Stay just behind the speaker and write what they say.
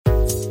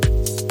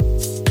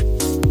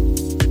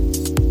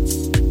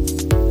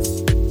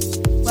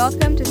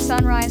Welcome to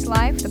Sunrise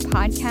Life, the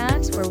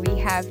podcast where we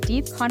have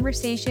deep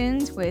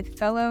conversations with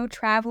fellow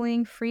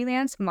traveling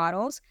freelance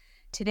models.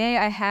 Today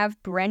I have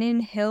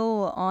Brennan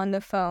Hill on the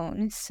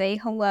phone. Say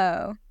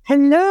hello.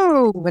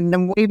 Hello, and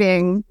I'm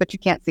waving, but you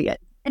can't see it.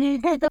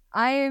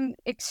 I am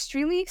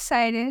extremely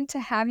excited to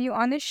have you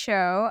on the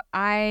show.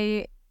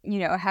 I,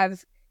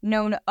 have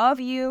known of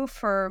you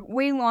for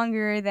way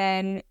longer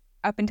than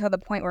up until the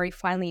point where we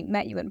finally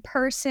met you in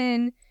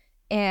person.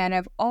 And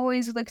I've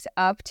always looked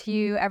up to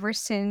you ever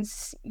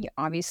since,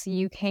 obviously,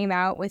 you came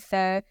out with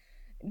the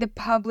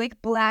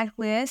public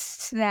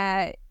blacklist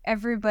that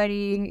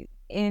everybody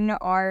in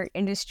our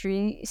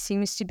industry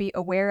seems to be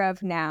aware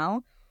of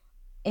now.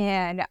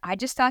 And I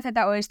just thought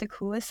that was the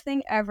coolest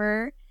thing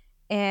ever.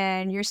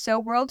 And you're so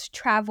world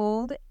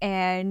traveled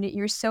and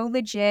you're so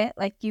legit.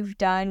 Like, you've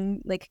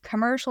done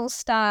commercial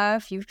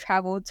stuff. You've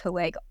traveled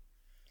to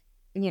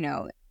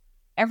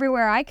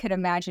everywhere I could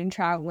imagine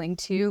traveling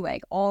to,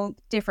 all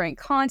different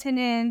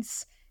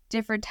continents,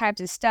 different types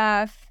of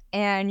stuff.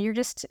 And you're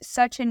just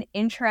such an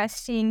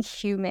interesting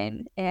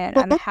human. And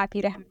I'm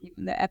happy to have you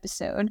in the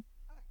episode.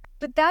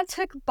 But that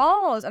took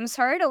balls. I'm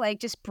sorry to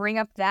just bring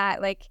up that.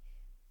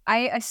 I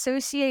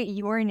associate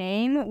your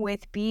name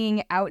with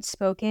being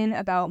outspoken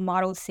about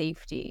model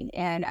safety.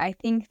 And I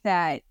think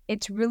that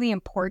it's really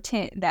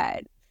important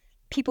that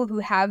people who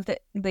have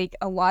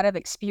a lot of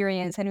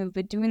experience and who've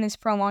been doing this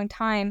for a long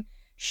time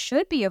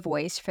should be a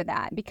voice for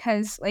that,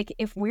 because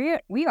if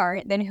we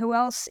aren't, then who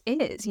else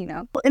is,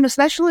 And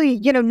especially,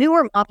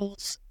 newer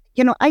models,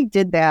 I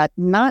did that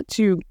not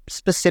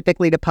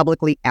specifically to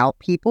publicly out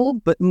people,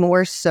 but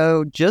more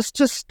so just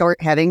to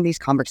start having these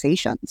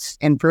conversations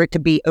and for it to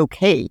be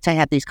okay to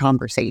have these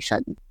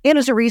conversations. And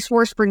as a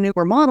resource for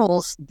newer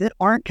models that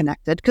aren't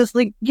connected, because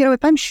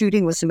if I'm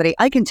shooting with somebody,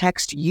 I can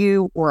text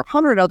you or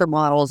 100 other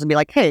models and be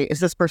like, hey, is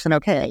this person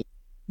okay?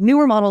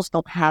 Newer models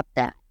don't have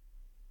that.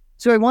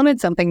 So I wanted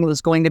something that was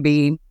going to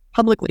be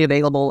publicly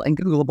available and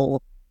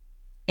Googleable,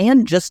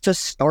 and just to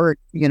start,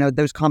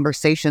 those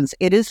conversations.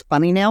 It is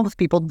funny now with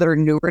people that are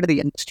newer to the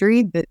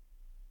industry that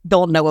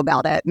don't know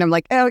about it. And I'm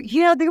like, oh,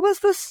 yeah, there was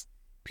this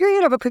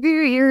period of a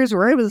few years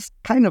where I was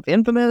kind of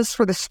infamous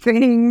for this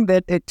thing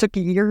that it took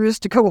years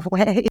to go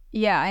away.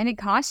 Yeah, and it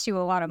costs you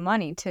a lot of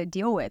money to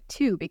deal with,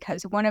 too,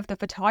 because one of the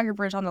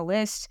photographers on the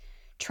list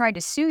tried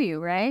to sue you,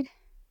 right?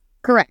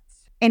 Correct.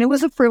 And it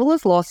was a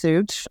frivolous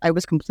lawsuit. I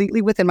was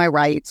completely within my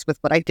rights with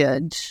what I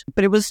did,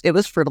 but it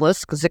was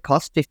frivolous because it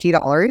cost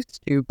 $50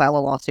 to file a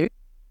lawsuit.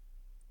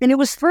 And it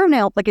was thrown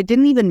out, it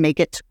didn't even make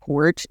it to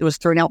court. It was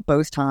thrown out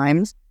both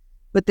times.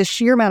 But the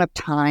sheer amount of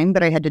time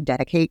that I had to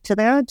dedicate to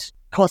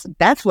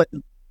that's what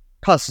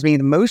cost me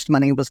the most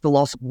money, was the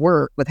loss of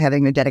work with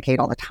having to dedicate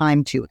all the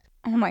time to it.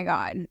 Oh my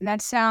God,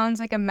 that sounds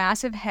like a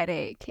massive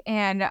headache.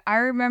 And I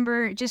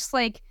remember just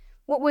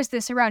what was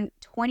this, around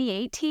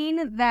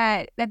 2018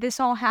 that this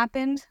all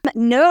happened?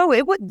 No,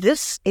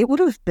 it's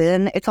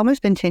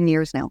almost been 10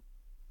 years now.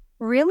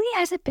 Really?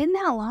 Has it been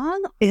that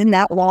long? Isn't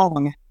that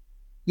long?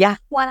 Yeah.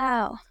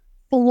 Wow.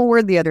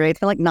 Floored the other day.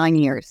 It's been 9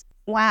 years.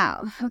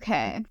 Wow.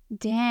 Okay.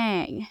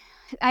 Dang.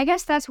 I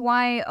guess that's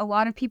why a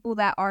lot of people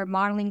that are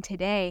modeling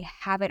today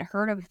haven't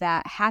heard of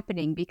that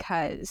happening,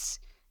 because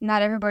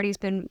not everybody's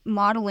been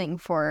modeling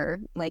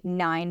for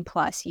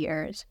 9+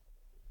 years.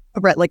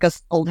 Right, like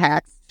us old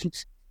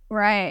hacks.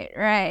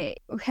 Right.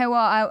 Okay,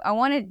 well, I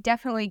want to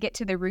definitely get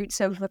to the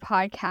roots of the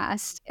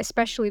podcast,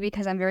 especially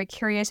because I'm very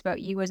curious about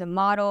you as a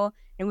model,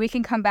 and we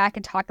can come back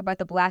and talk about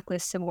the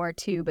blacklist some more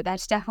too, but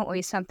that's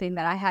definitely something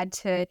that I had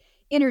to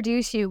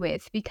introduce you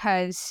with,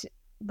 because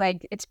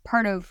it's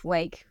part of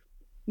why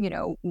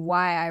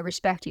I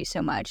respect you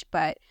so much.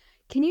 But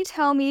can you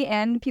tell me,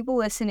 and people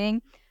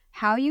listening,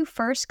 how you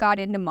first got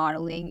into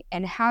modeling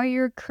and how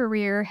your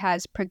career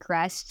has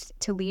progressed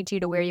to lead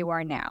you to where you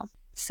are now?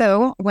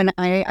 So when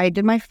I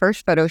did my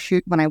first photo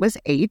shoot when I was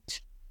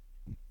 8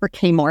 for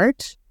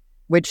Kmart,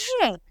 which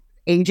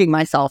aging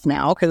myself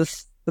now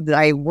because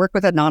I work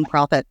with a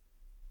nonprofit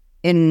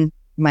in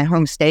my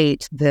home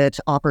state that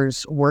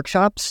offers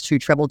workshops to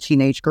troubled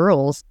teenage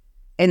girls.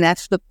 And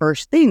that's the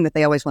first thing that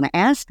they always want to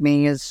ask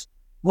me is,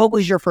 what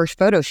was your first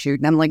photo shoot?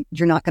 And I'm like,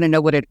 you're not going to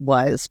know what it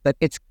was, but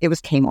it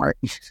was Kmart.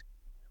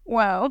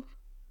 Wow.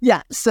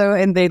 Yeah. So,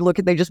 and they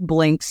just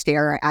blink,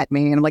 stare at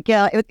me. And I'm like,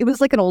 yeah, it was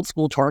like an old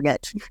school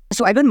Target.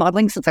 So I've been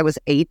modeling since I was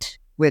 8,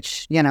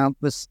 which,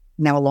 was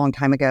now a long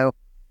time ago.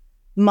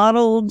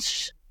 Modeled.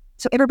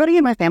 So everybody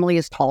in my family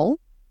is tall.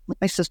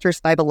 My sister's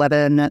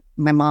 5'11",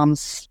 my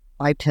mom's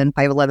 5'10",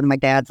 5'11", my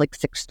dad's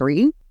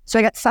 6'3". So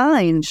I got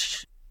signed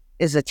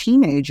as a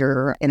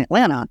teenager in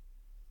Atlanta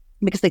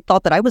because they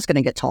thought that I was going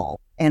to get tall.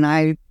 And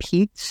I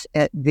peaked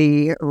at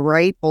the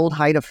right old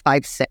height of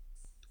 5'6".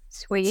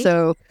 Sweet.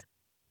 So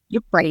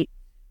you're right.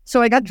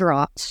 So I got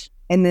dropped,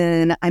 and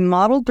then I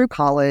modeled through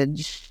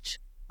college,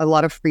 a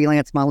lot of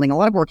freelance modeling, a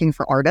lot of working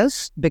for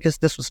artists because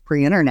this was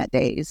pre-internet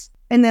days.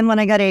 And then when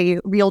I got a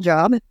real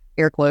job,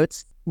 air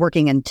quotes,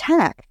 working in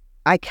tech,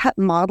 I kept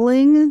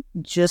modeling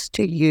just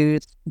to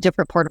use a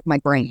different part of my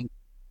brain,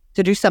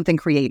 to do something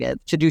creative,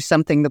 to do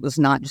something that was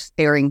not just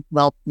staring,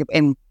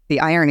 and the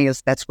irony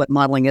is that's what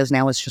modeling is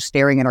now, is just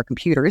staring at our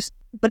computers.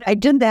 But I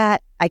did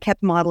that. I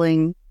kept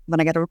modeling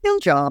when I got a real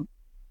job.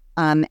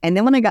 And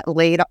then when I got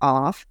laid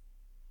off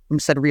from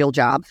said real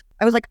job,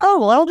 I was like, oh,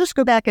 well, I'll just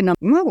go back and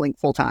modeling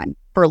full time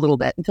for a little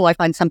bit until I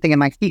find something in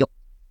my field.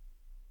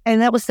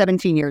 And that was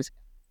 17 years.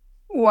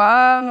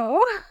 Wow.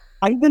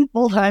 I've been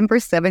full time for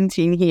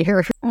 17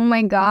 years. Oh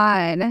my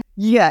God.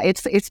 Yeah,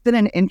 it's been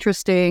an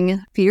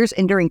interesting few years.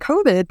 And during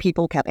COVID,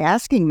 people kept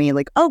asking me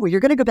like, oh, well, you're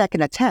going to go back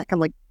into tech. I'm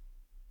like,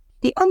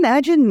 can you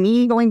imagine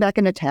me going back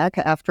into tech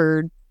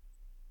after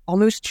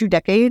almost 2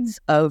 decades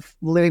of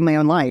living my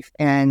own life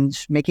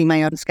and making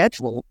my own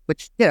schedule,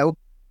 which,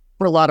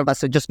 for a lot of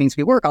us, it just means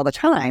we work all the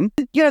time.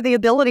 The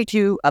ability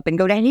to up and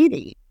go to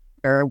Haiti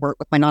or work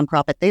with my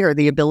nonprofit there,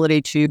 the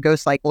ability to go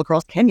cycle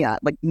across Kenya.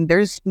 Like,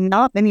 there's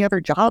not many other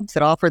jobs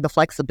that offer the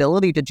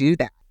flexibility to do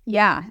that.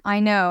 Yeah,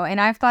 I know.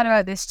 And I've thought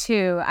about this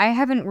too. I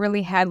haven't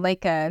really had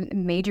like a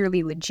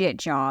majorly legit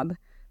job,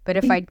 but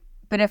if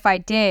I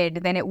did,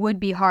 then it would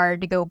be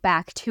hard to go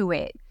back to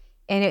it.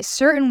 And it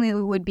certainly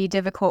would be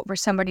difficult for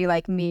somebody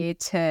like me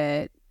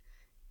to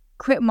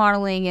quit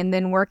modeling and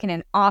then work in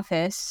an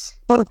office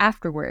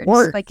afterwards.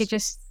 Like,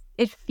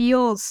 it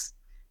feels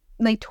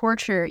like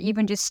torture,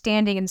 even just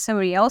standing in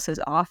somebody else's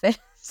office.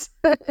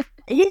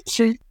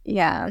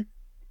 Yeah.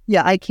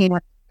 Yeah, I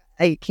can't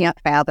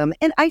fathom.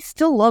 And I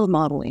still love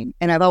modeling.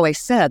 And I've always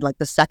said, like,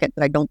 the second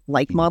that I don't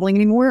like modeling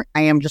anymore,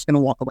 I am just going to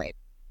walk away.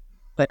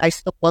 But I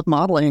still love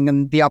modeling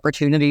and the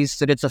opportunities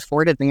that it's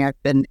afforded me.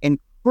 I've been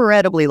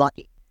incredibly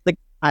lucky. Like,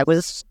 I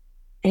was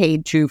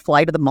paid to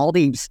fly to the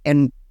Maldives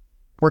and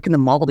work in the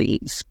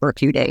Maldives for a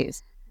few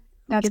days.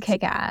 That's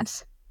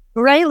kick-ass.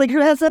 Right? Like, who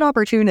has that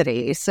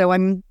opportunity? So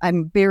I'm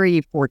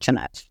very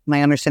fortunate. And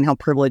I understand how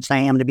privileged I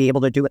am to be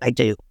able to do what I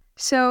do.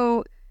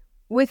 So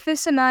with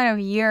this amount of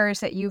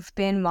years that you've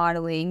been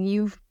modeling,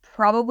 you've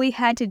probably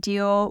had to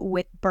deal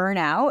with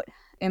burnout.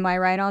 Am I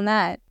right on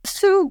that?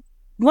 So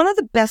one of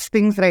the best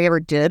things that I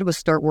ever did was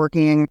start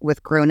working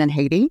with Grown in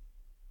Haiti.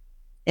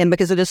 And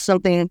because it is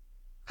something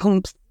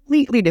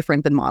completely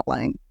different than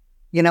modeling.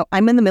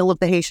 I'm in the middle of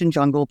the Haitian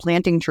jungle,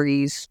 planting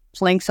trees,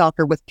 playing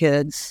soccer with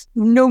kids,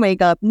 no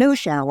makeup, no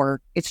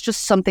shower. It's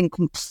just something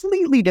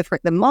completely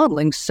different than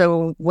modeling.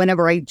 So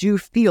whenever I do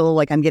feel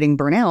like I'm getting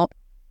burnt out,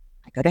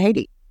 I go to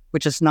Haiti,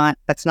 that's not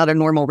a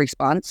normal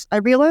response, I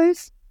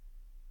realize.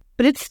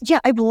 But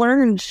I've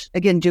learned,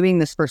 again, doing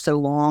this for so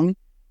long,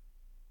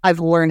 I've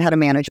learned how to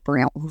manage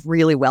burnout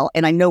really well.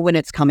 And I know when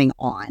it's coming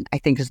on, I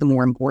think is the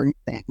more important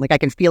thing. Like, I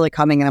can feel it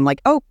coming and I'm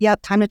like, oh, yeah,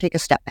 time to take a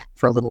step back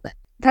for a little bit.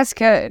 That's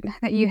good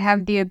that you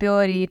have the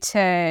ability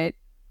to,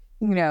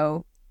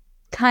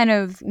 kind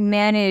of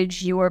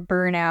manage your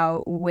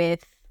burnout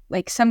with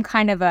like some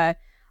kind of I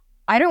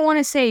don't want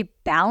to say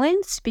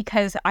balance,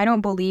 because I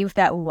don't believe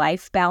that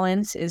life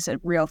balance is a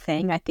real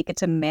thing. I think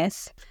it's a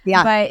myth.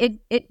 Yeah. But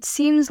it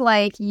seems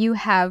like you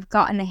have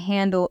gotten a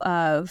handle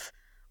of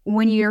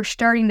when you're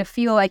starting to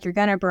feel like you're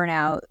going to burn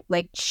out,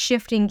 like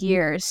shifting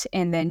gears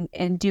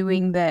and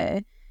doing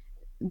the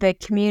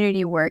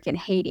community work in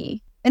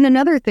Haiti. And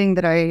another thing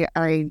that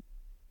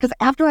because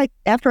after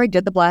I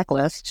did the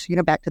Blacklist,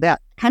 back to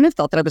that, kind of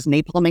thought that I was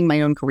napalming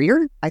my own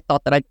career. I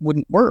thought that I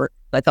wouldn't work.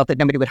 I thought that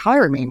nobody would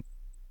hire me.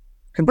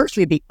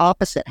 Conversely, the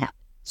opposite happened.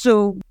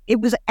 So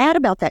it was at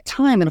about that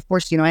time, and of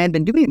course, I had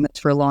been doing this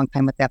for a long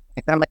time at that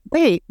point. And I'm like,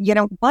 wait,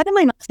 why am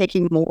I not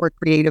taking more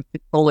creative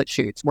bullet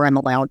shoots where I'm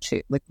allowed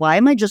to? Like, why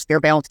am I just there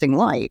balancing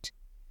light?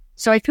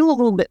 So I feel a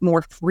little bit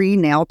more free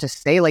now to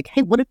say, like,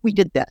 hey, what if we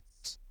did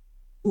this?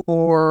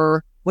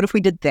 Or what if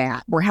we did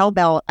that? Or how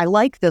about, I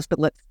like this, but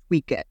let's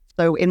tweak it.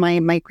 So in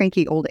my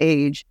cranky old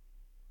age,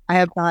 I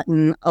have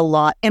gotten a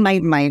lot, and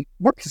my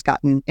work has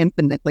gotten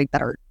infinitely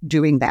better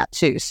doing that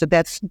too. So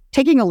that's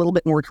taking a little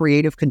bit more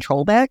creative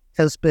control back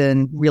has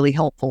been really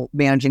helpful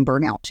managing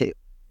burnout too.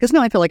 Because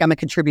now I feel like I'm a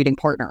contributing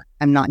partner.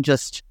 I'm not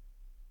just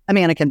a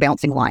mannequin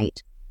bouncing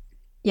light.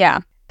 Yeah,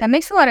 that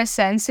makes a lot of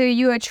sense. So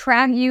you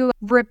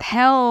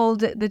repelled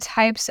the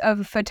types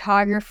of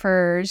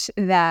photographers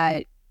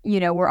that,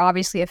 were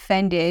obviously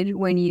offended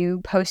when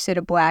you posted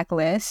a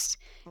Blacklist,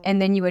 and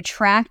then you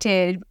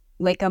attracted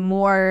like a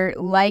more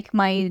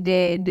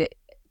like-minded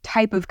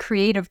type of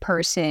creative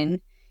person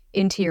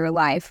into your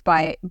life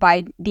by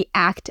the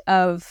act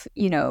of,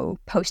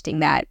 posting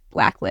that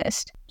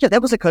Blacklist. Yeah,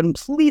 that was a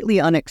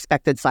completely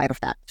unexpected side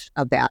effect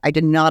of that. I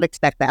did not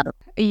expect that.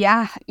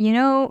 Yeah,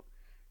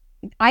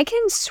 I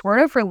can sort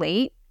of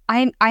relate.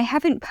 I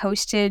haven't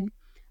posted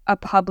a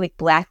public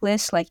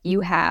Blacklist like you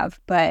have,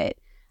 but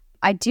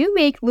I do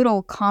make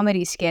little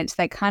comedy skits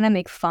that kind of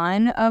make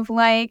fun of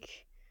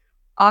like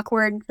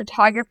awkward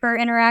photographer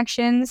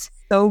interactions.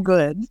 So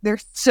good. They're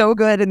so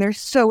good and they're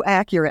so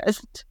accurate.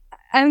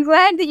 I'm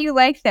glad that you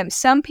like them.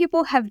 Some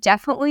people have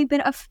definitely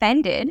been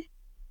offended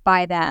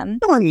by them.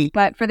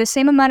 But for the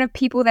same amount of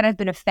people that have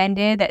been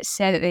offended that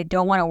said that they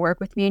don't want to work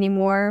with me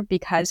anymore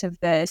because of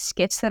the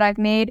skits that I've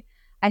made,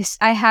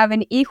 I have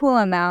an equal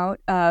amount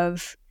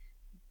of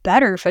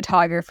better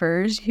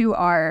photographers who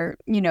are,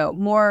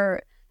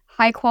 more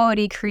high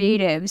quality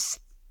creatives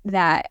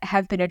that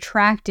have been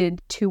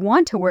attracted to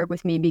want to work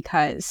with me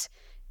because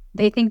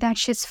they think that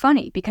shit's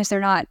funny, because they're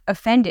not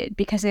offended,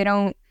 because they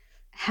don't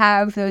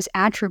have those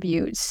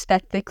attributes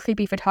that the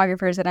creepy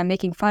photographers that I'm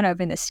making fun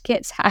of in the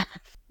skits have.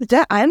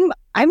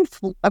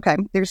 Okay.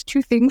 There's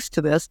two things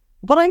to this.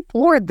 One, I'm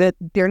floored that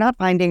they're not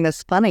finding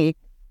this funny,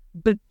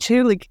 but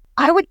two, like,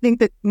 I would think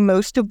that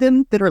most of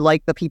them that are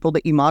like the people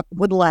that you mock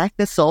would lack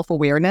the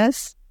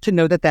self-awareness to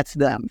know that that's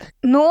them.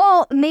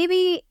 No,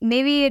 maybe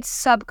it's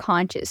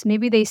subconscious.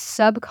 Maybe they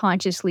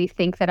subconsciously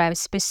think that I'm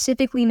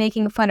specifically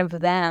making fun of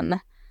them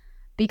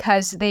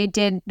because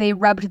they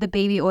rubbed the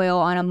baby oil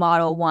on a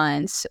model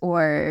once,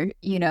 or,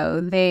 you know,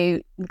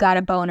 they got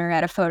a boner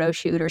at a photo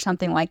shoot or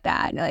something like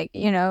that. Like,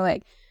 you know,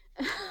 like,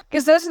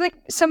 because those are like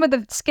some of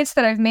the skits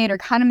that I've made are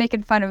kind of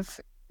making fun of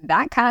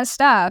that kind of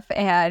stuff.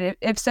 And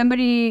if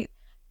somebody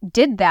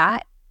did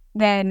that,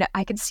 then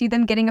I could see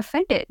them getting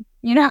offended,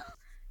 you know?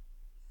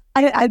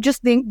 I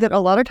just think that a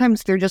lot of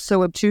times they're just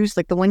so obtuse.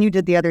 Like the one you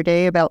did the other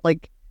day about,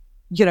 like,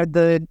 you know,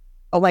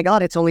 oh my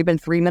God, it's only been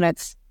 3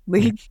 minutes.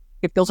 Like,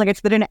 it feels like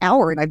it's been an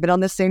hour and I've been on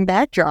the same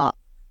backdrop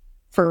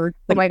for,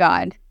 like, oh my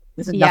God.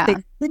 This is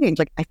nothing strange.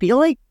 Like, I feel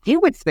like you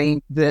would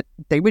think that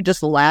they would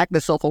just lack the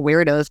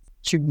self-awareness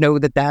to know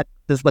that that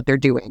is what they're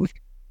doing.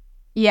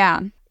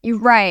 Yeah, you're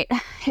right.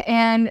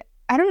 And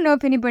I don't know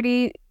if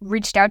anybody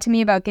reached out to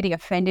me about getting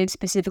offended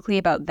specifically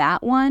about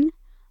that one.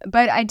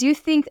 But I do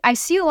think I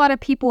see a lot of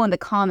people in the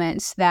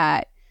comments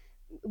that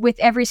with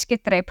every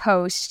skit that I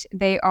post,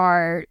 they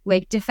are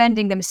like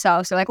defending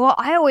themselves. They're like, well,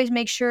 I always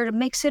make sure to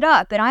mix it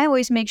up, and I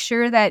always make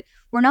sure that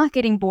we're not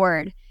getting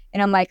bored.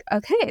 And I'm like,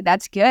 okay,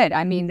 that's good.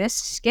 I mean, this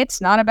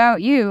skit's not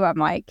about you. I'm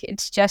like,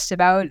 it's just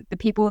about the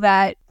people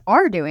that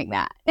are doing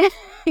that,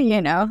 you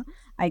know,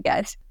 I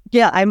guess.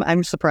 Yeah,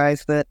 I'm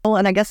surprised that, well,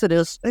 and I guess it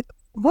is,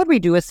 what we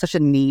do is such a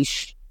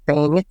niche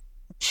thing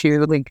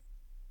to, like,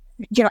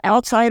 you know,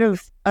 outside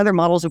of other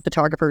models and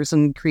photographers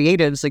and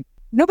creatives, like,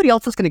 nobody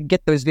else is going to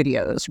get those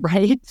videos,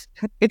 right?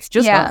 It's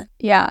just us.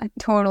 Yeah,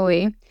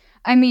 totally.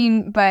 I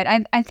mean, but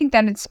I think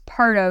that it's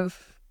part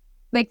of,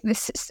 like,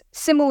 this,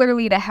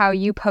 similarly to how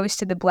you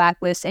posted the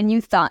Blacklist and you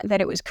thought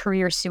that it was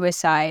career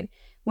suicide.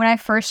 When I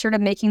first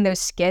started making those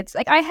skits,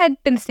 like, I had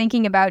been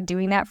thinking about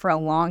doing that for a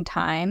long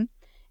time.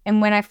 And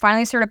when I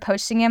finally started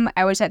posting them,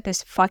 I was at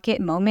this fuck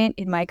it moment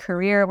in my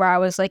career where I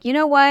was like, you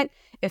know what?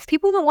 If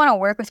people don't want to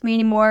work with me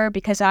anymore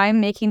because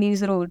I'm making these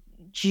little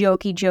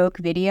jokey joke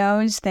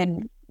videos,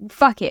 then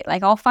fuck it.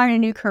 Like, I'll find a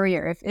new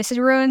career. If this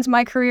ruins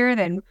my career,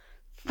 then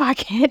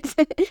fuck it.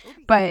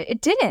 But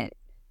it didn't.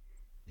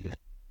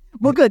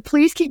 Well, good.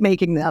 Please keep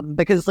making them,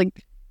 because,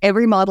 like,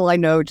 every model I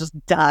know just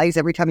dies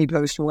every time you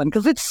post one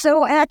because it's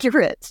so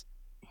accurate.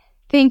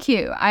 Thank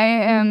you. I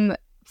am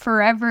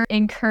forever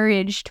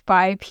encouraged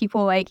by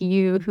people like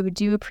you who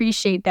do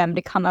appreciate them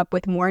to come up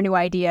with more new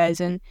ideas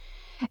and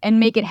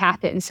make it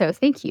happen. So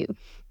thank you.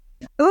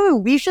 Oh,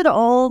 we should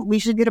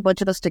get a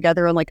bunch of us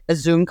together on, like, a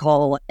Zoom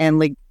call and,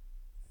 like,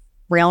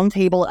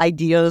 roundtable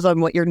ideas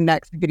on what your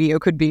next video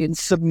could be and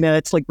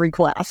submit, like,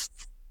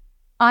 requests.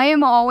 I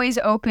am always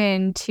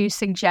open to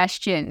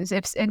suggestions.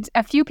 If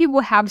a few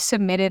people have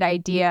submitted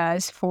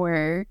ideas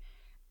for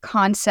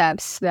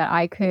concepts that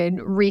I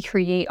could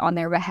recreate on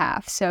their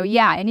behalf. So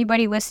yeah,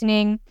 anybody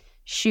listening,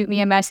 shoot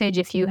me a message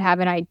if you have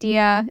an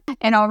idea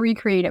and I'll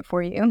recreate it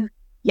for you.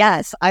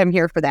 Yes, I'm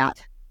here for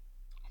that.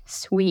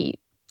 Sweet.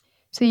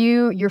 So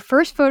your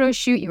first photo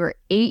shoot, you were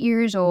 8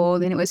 years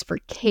old and it was for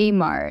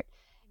Kmart.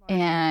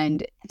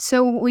 And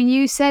so when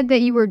you said that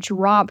you were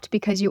dropped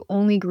because you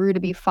only grew to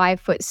be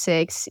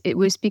 5'6", it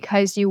was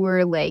because you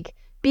were, like,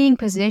 being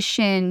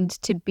positioned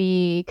to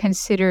be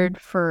considered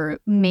for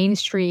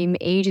mainstream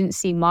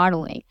agency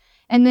modeling.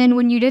 And then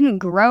when you didn't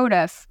grow to,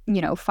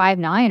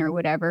 5'9" or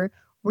whatever,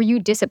 were you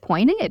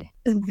disappointed?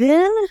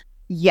 Then,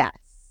 yes.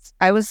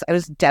 I was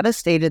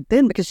devastated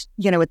then because,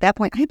 at that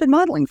point I had been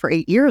modeling for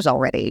 8 years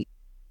already.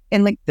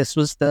 And, like, this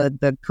was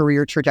the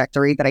career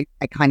trajectory that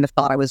I kind of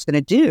thought I was going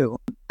to do.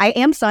 I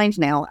am signed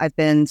now. I've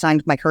been signed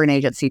with my current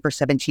agency for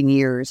 17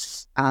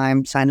 years.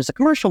 I'm signed as a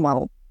commercial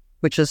model,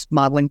 which is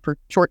modeling for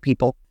short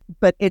people.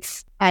 But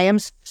I am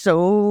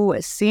so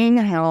seeing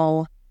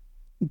how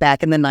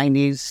back in the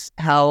 90s,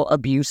 how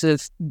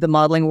abusive the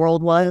modeling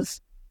world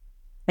was.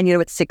 And,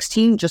 at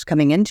 16, just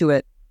coming into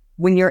it,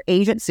 when your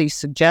agency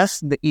suggests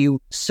that you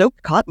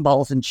soak cotton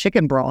balls in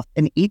chicken broth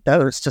and eat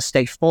those to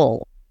stay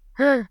full.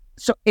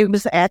 So it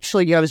was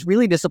actually, I was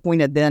really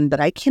disappointed then, but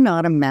I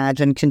cannot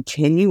imagine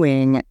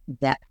continuing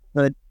that.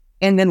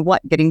 And then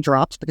getting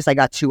dropped because I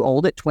got too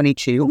old at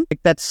 22.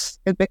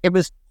 Like, it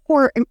was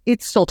poor.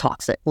 It's still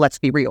toxic, let's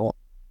be real.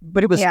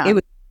 But it was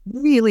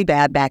really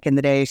bad back in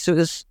the day. So it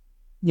was,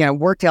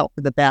 worked out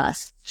for the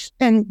best.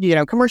 And,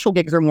 commercial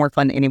gigs are more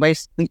fun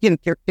anyways.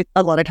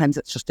 A lot of times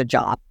it's just a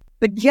job.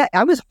 But yeah,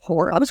 I was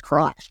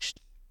crushed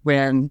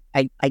when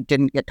I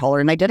didn't get taller.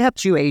 And I did have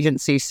 2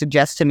 agencies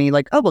suggest to me,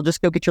 like, oh, well, just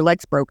go get your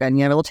legs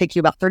broken. It'll take you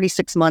about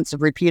 36 months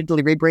of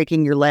repeatedly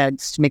re-breaking your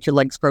legs to make your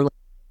legs grow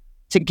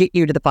to get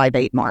you to the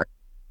 5'8" mark.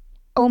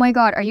 Oh my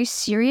God, are you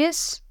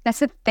serious?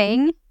 That's a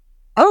thing?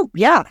 Oh,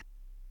 yeah.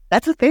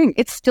 That's a thing.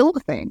 It's still a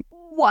thing.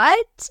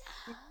 What?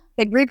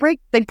 They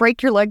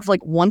break your legs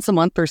like once a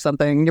month or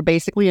something. You're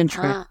basically in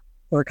treatment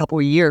for a couple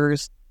of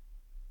years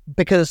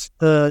because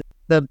the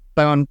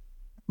bone.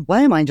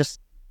 Why am I just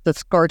the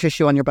scar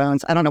tissue on your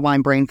bones? I don't know why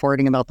I'm brain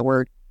farting about the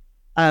word.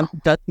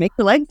 Does make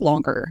the leg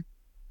longer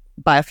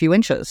by a few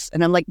inches,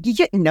 and I'm like,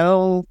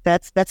 no,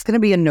 that's going to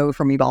be a no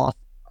from me, boss.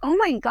 Oh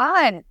my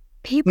God,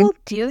 people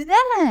do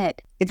that.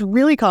 It's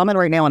really common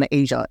right now in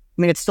Asia.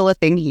 I mean, it's still a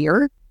thing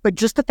here, but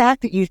just the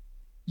fact that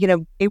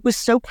it was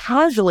so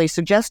casually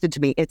suggested to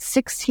me at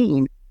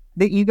 16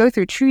 that you go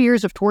through 2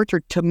 years of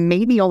torture to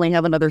maybe only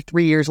have another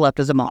 3 years left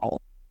as a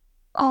model.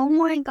 Oh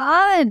my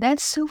God,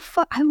 that's so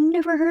I've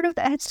never heard of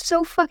that. That's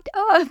so fucked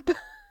up.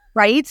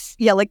 Right?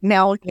 Yeah, like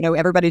now,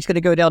 everybody's going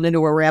to go down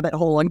into a rabbit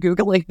hole on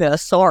Googling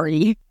this.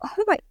 Sorry.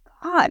 Oh my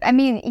God. I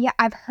mean, yeah,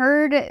 I've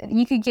heard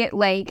you could get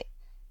like,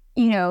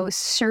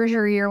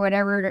 surgery or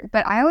whatever,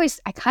 but I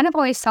kind of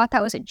always thought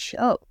that was a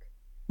joke.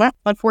 Well,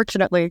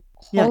 unfortunately.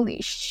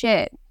 Holy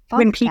shit. Fuck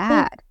when people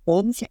that.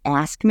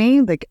 ask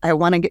me, like, I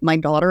want to get my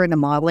daughter into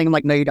modeling, I'm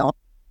like, no, you don't.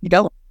 You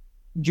don't.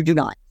 You do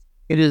not.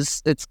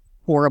 It's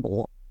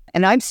horrible.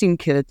 And I've seen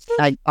kids,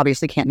 I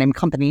obviously can't name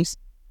companies,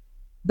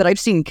 but I've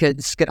seen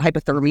kids get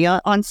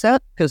hypothermia on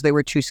set because they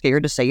were too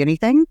scared to say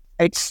anything.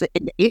 It's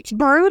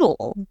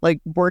brutal.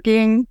 Like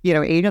working,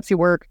 agency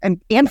work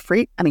and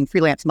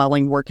freelance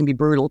modeling work can be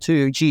brutal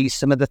too. Geez,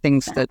 some of the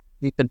things that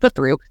we've been put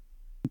through.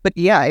 But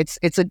yeah,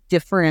 it's a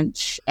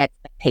different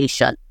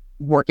expectation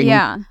working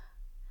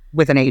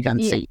with an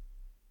agency. Yeah.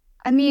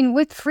 I mean,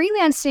 with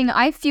freelancing,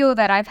 I feel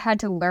that I've had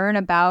to learn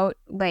about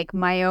like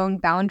my own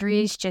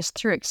boundaries just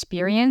through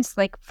experience.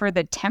 Like for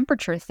the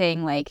temperature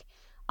thing, like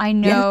I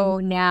know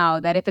now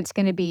that if it's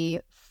going to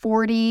be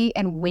 40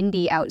 and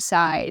windy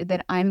outside,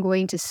 that I'm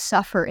going to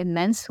suffer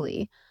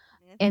immensely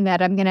and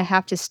that I'm going to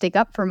have to stick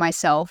up for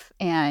myself.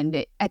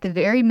 And at the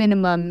very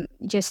minimum,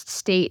 just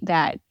state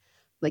that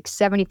like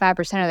 75%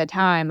 of the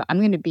time, I'm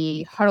going to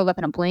be huddled up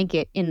in a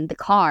blanket in the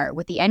car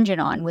with the engine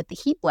on, with the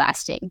heat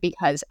blasting,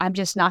 because I'm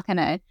just not going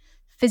to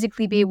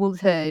physically be able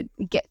to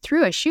get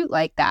through a shoot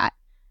like that.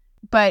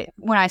 But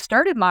when I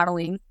started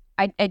modeling,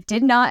 I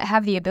did not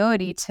have the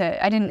ability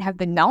I didn't have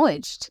the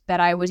knowledge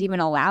that I was even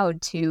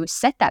allowed to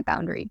set that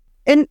boundary.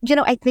 And,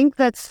 I think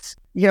that's,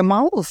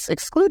 models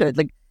excluded.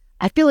 Like,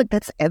 I feel like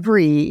that's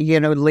every,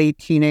 late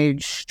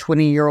teenage,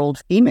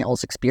 20-year-old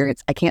female's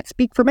experience. I can't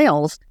speak for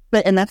males,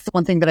 and that's the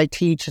one thing that I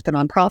teach at the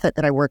nonprofit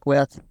that I work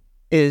with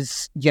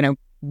is,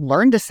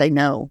 learn to say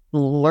no.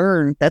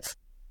 Learn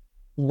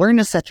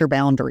to set your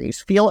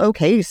boundaries. Feel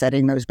okay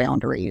setting those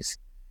boundaries.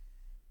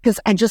 Because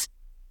I just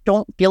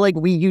don't feel like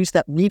we use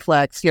that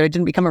reflex. It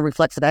didn't become a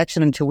reflexive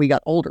action until we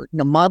got older.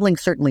 Modeling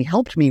certainly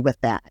helped me with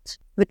that.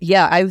 But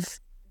yeah,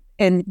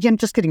 I'm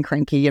just getting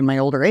cranky in my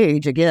older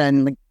age.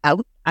 Again, like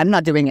I'm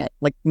not doing it.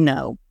 Like,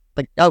 no.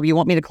 Like, oh, you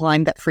want me to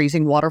climb that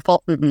freezing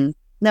waterfall?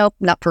 No,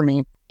 not for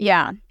me.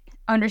 Yeah,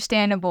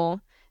 understandable.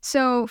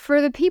 So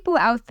for the people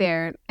out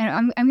there,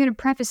 and I'm going to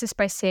preface this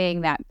by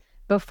saying that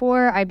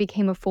before I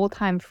became a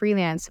full-time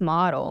freelance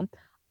model,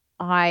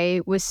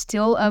 I was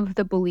still of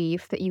the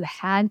belief that you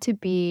had to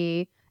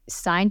be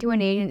signed to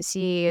an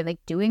agency, like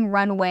doing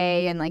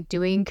runway and like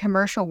doing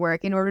commercial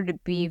work in order to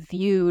be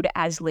viewed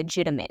as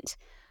legitimate.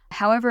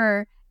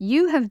 However,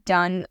 you have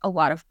done a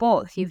lot of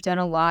both. You've done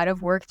a lot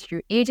of work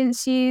through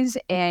agencies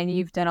and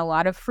you've done a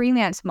lot of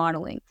freelance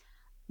modeling.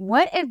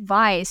 What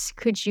advice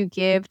could you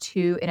give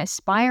to an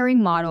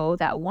aspiring model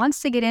that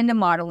wants to get into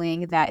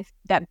modeling, that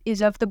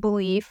is of the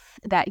belief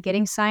that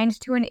getting signed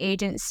to an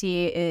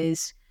agency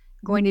is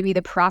going to be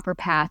the proper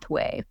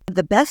pathway?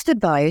 The best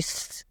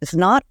advice is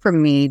not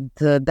from me.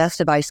 The best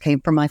advice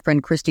came from my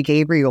friend Christy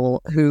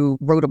Gabriel, who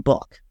wrote a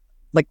book,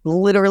 like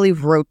literally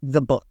wrote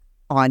the book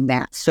on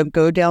that. So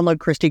go download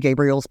Christy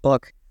Gabriel's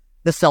book,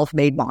 The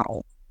Self-Made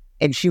Model.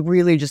 And she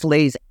really just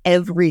lays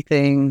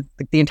everything,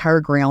 like the entire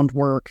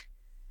groundwork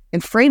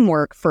and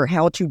framework for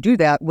how to do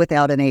that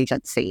without an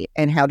agency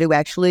and how to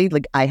actually,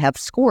 like, I have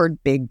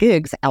scored big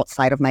gigs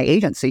outside of my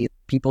agency,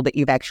 people that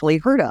you've actually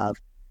heard of.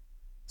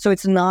 So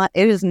it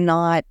is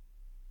not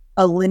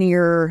a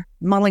linear,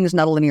 modeling is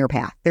not a linear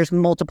path. There's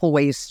multiple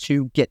ways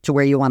to get to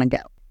where you want to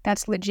go.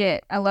 That's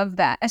legit. I love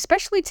that.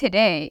 Especially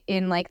today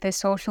in like the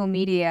social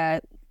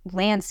media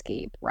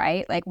landscape,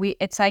 right? Like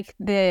it's like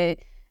the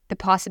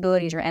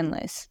possibilities are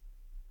endless.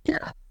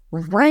 Yeah.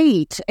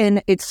 Right.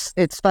 And it's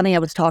funny. I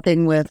was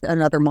talking with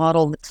another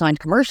model that signed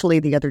commercially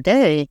the other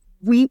day.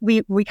 We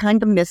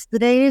kind of missed the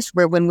days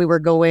where when we were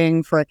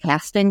going for a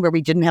casting where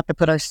we didn't have to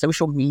put our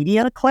social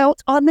media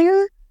clout on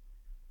there.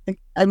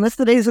 I miss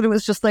the days when it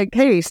was just like,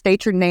 hey,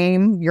 state your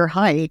name, your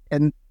height,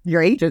 and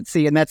your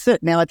agency, and that's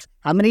it. Now it's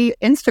how many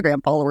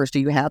Instagram followers do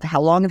you have?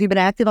 How long have you been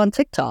active on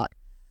TikTok?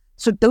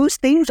 So those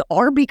things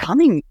are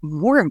becoming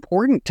more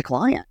important to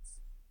clients.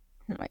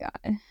 Oh my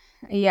God.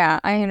 Yeah,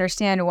 I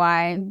understand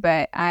why,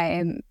 but I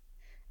am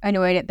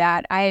annoyed at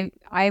that. I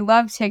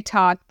love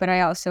TikTok, but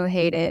I also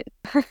hate it.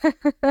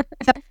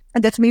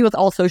 And that's me with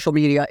all social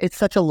media. It's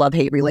such a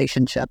love-hate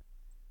relationship.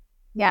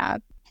 Yeah.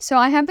 So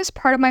I have this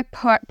part of my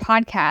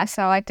podcast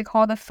I like to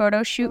call the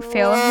photo shoot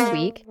fail of the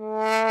week.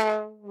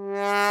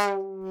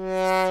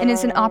 And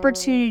it's an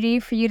opportunity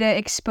for you to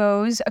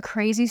expose a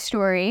crazy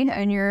story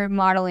in your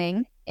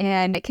modeling.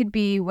 And it could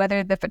be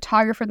whether the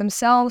photographer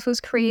themselves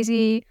was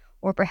crazy,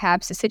 or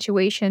perhaps the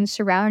situation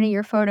surrounding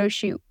your photo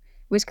shoot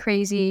was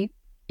crazy.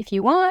 If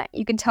you want,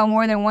 you can tell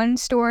more than one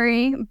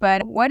story,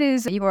 but what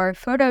is your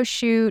photo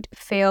shoot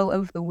fail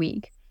of the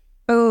week?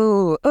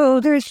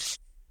 There's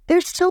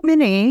so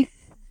many.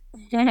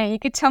 You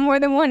could tell more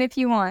than one if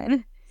you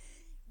want.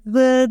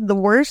 The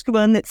worst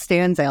one that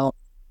stands out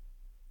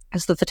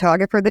is the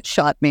photographer that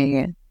shot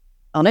me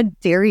on a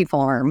dairy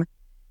farm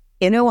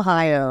in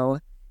Ohio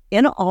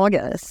in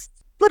August,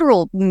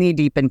 literal knee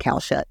deep in cow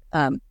shit.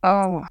 And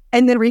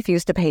then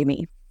refused to pay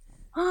me.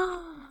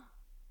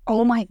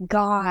 Oh my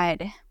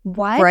God.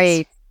 What?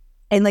 Right.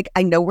 And like,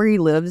 I know where he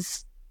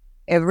lives.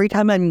 Every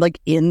time I'm like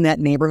in that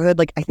neighborhood,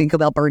 like I think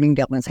about burning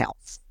down his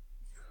house.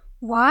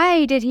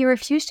 Why did he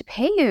refuse to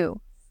pay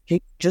you?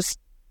 He just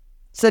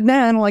said,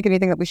 "Nah, I don't like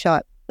anything that we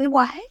shot." Wait,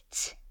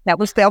 what?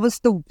 That's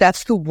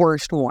the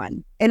worst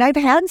one. And I've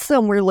had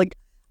some where like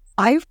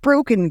I've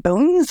broken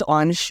bones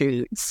on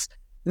shoots.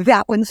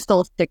 That one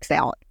still sticks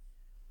out.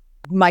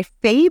 My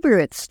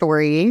favorite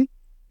story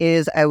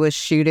is I was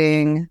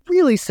shooting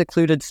really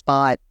secluded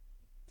spot,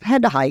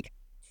 had to hike,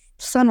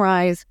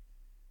 sunrise.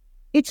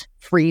 It's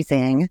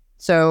freezing.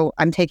 So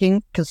I'm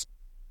taking, because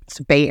it's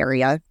a Bay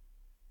Area,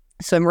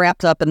 so I'm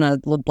wrapped up in a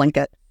little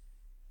blanket.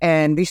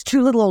 And these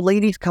two little old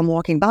ladies come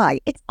walking by.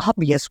 It's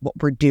obvious what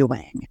we're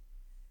doing.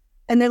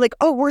 And they're like,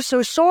 "Oh, we're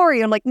so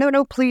sorry." I'm like,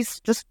 no, please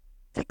just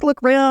take a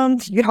look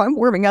around. I'm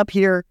warming up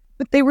here.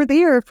 But they were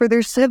there for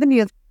their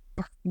 70th,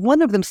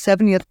 one of them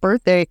 70th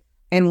birthday,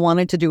 and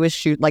wanted to do a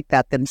shoot like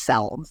that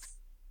themselves.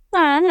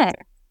 I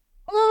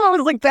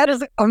was like, that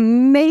is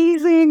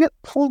amazing.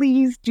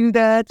 Please do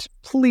that.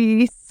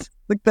 Please.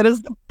 Like, that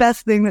is the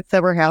best thing that's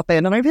ever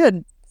happened. And I've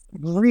had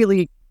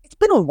it's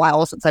been a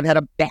while since I've had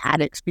a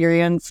bad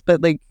experience,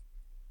 but like,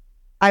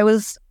 I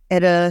was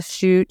at a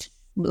shoot,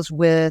 was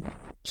with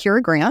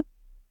Kira Grant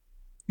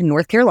in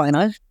North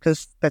Carolina,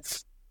 because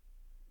that's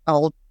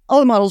all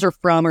the models are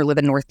from or live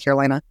in North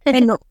Carolina.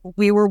 And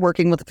we were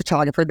working with a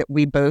photographer that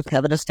we both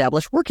have an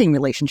established working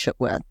relationship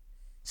with.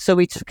 So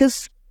we took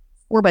us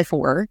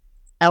 4x4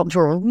 out to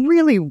a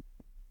really,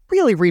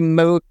 really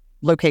remote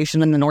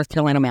location in the North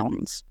Carolina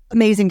mountains.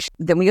 Amazing.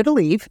 Then we go to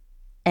leave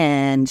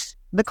and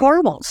the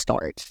car won't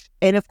start.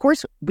 And of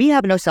course, we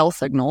have no cell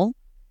signal.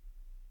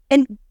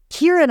 And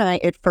Kira and I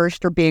at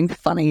first are being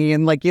funny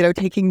and like,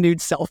 taking nude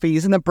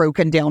selfies in the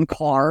broken down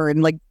car.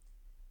 And like,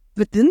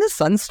 but then the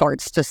sun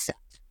starts to set.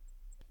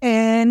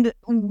 And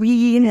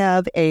we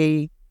have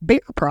a bear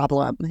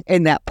problem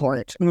in that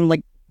part. I mean,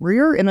 like,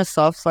 we're in a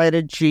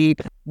soft-sided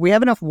Jeep. We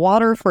have enough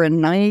water for a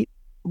night.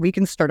 We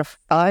can start a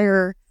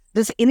fire.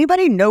 Does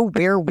anybody know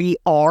where we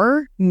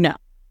are? No,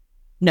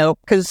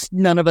 because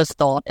none of us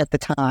thought at the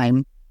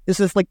time. This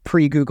is like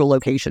pre-Google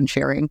location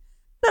sharing.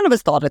 None of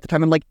us thought at the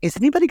time. I'm like, is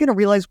anybody going to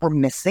realize we're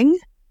missing?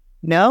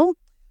 No?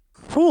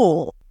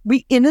 Cool.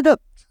 We ended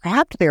up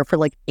trapped there for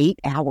like 8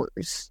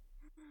 hours.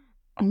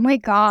 Oh my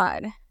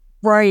God.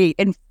 Right.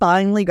 And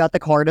finally got the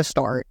car to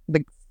start.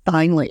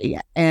 Finally.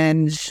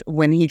 And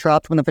when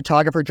the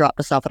photographer dropped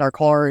us off at our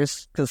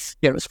cars, because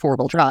it was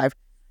 4-wheel drive,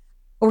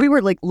 we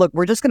were like, look,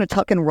 we're just going to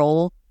tuck and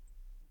roll.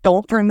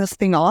 Don't turn this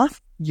thing off.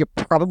 You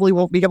probably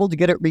won't be able to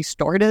get it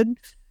restarted.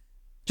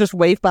 Just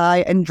wave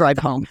by and drive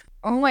home.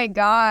 Oh my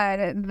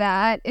God.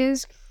 That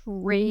is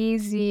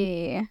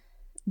crazy.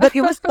 But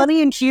it was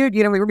funny and cute.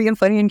 We were being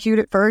funny and cute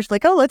at first.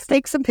 Like, oh, let's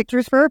take some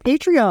pictures for our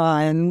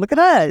Patreon. Look at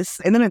us.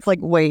 And then it's like,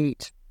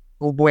 wait.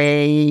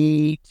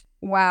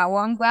 Wow. Well,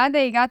 I'm glad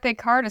they got the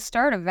car to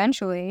start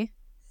eventually.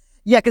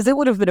 Yeah, because it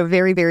would have been a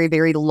very, very,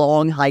 very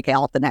long hike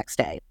out the next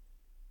day.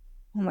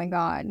 Oh my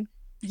God.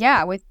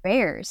 Yeah, with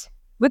bears.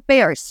 With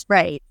bears,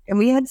 right. And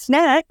we had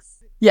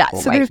snacks. Yeah,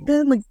 so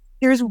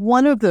there's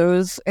one of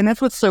those, and that's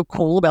what's so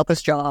cool about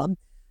this job,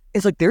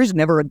 is like there's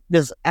never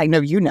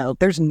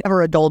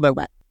a dull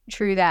moment.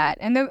 True that.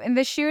 And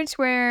the shoots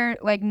where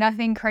like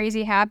nothing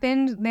crazy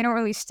happened, they don't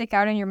really stick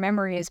out in your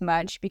memory as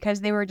much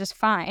because they were just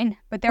fine.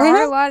 But there's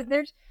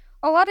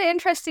a lot of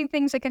interesting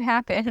things that can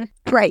happen.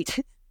 Right.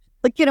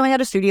 Like, I had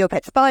a studio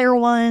catch fire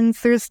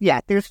once.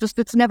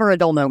 It's never a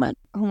dull moment.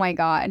 Oh my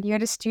God. You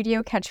had a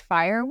studio catch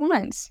fire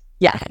once?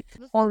 Yeah.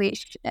 Holy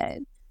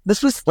shit.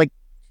 This was like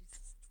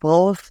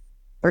 12,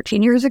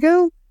 13 years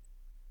ago.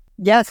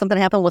 Yeah, something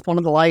happened with one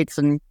of the lights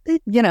and,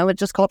 it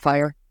just caught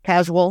fire.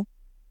 Casual.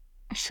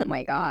 Oh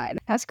my God.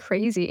 That's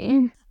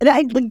crazy.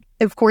 And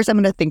of course, I'm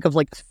going to think of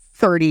like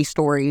 30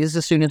 stories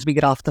as soon as we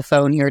get off the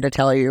phone here to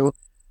tell you.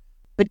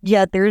 But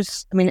yeah,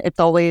 it's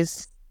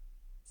always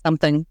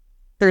something.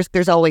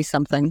 There's always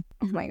something.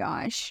 Oh my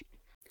gosh.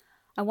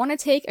 I want to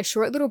take a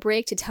short little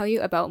break to tell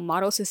you about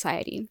Model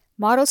Society.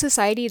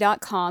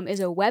 ModelSociety.com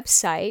is a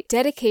website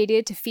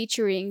dedicated to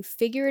featuring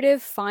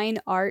figurative fine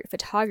art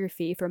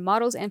photography for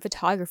models and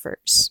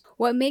photographers.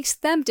 What makes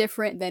them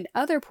different than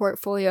other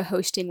portfolio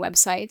hosting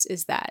websites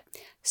is that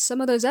some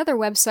of those other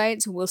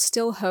websites will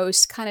still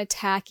host kind of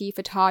tacky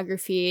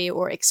photography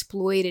or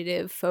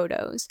exploitative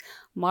photos.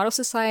 Model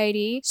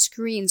Society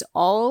screens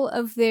all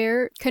of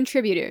their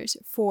contributors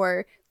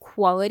for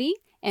quality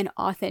and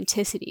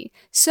authenticity.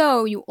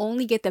 So you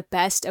only get the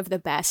best of the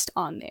best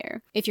on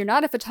there. If you're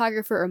not a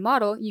photographer or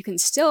model, you can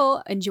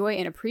still enjoy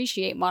and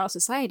appreciate Model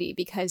Society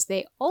because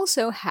they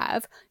also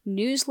have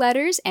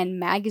newsletters and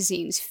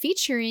magazines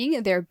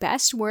featuring their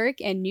best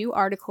work and new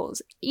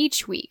articles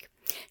each week.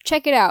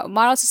 Check it out,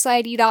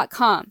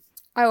 modelsociety.com.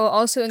 I will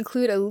also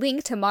include a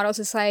link to Model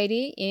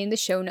Society in the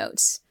show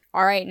notes.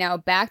 All right, now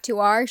back to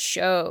our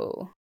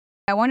show.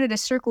 I wanted to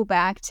circle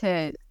back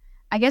to,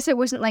 I guess it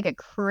wasn't like a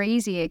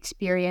crazy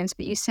experience,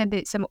 but you said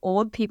that some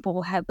old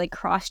people had like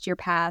crossed your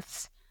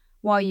paths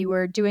while you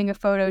were doing a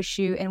photo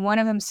shoot, and one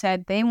of them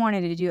said they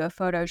wanted to do a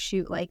photo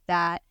shoot like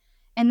that.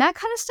 And that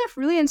kind of stuff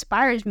really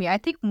inspires me. I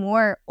think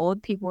more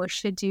old people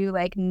should do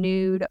like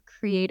nude,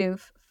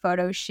 creative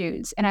photo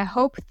shoots, and I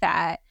hope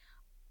that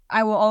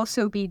I will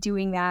also be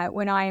doing that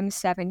when I am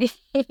 70.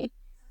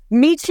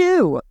 Me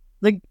too.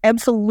 Like,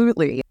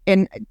 absolutely.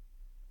 And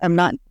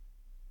I'm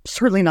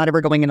certainly not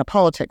ever going into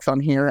politics on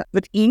here,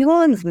 but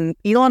Elon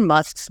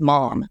Musk's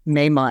mom,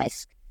 May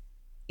Musk,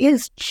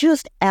 is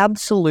just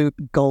absolute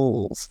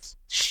goals.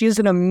 She's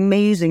an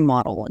amazing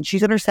model, and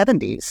she's in her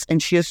 70s,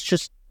 and she is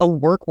just a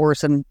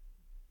workhorse and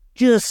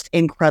just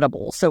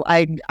incredible. So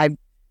I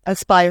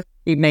aspire to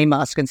be May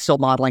Musk and still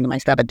modeling in my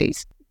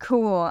 70s.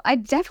 Cool.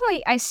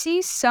 I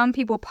see some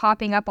people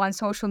popping up on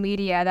social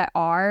media that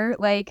are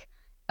like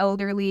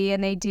elderly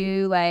and they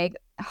do like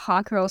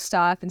hot girl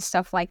stuff and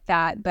stuff like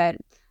that. But,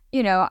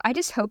 you know, I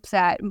just hope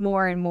that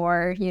more and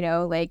more, you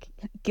know, like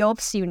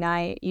gilfs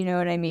unite, you know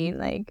what I mean?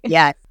 Like,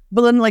 yeah.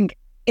 But then, like,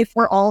 if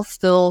we're all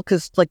still,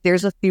 because like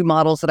there's a few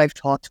models that I've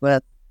talked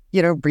with,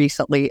 you know,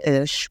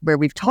 recently-ish, where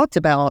we've talked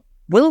about,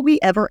 will we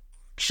ever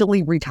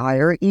actually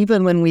retire?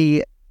 Even when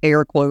we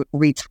air quote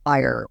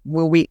retire,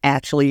 will we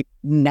actually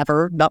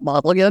never not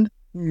model again?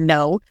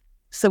 No.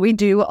 So we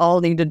do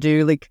all need to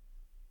do, like,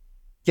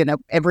 you know,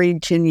 every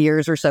 10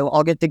 years or so,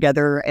 I'll get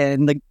together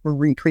and like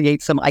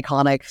recreate some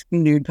iconic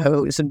nude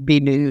pose and be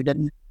nude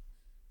and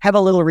have a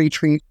little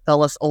retreat,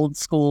 tell us old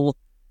school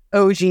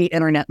OG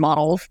internet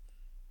models.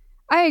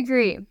 I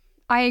agree.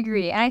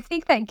 And I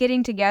think that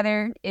getting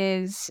together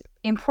is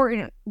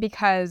important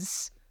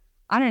because,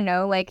 I don't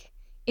know, like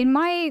in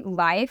my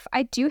life,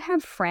 I do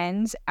have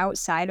friends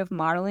outside of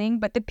modeling,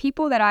 but the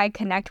people that I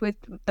connect with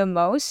the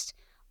most,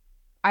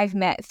 I've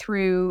met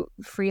through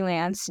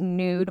freelance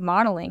nude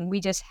modeling. We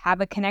just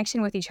have a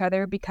connection with each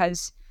other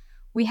because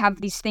we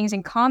have these things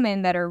in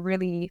common that are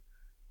really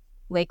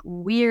like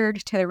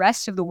weird to the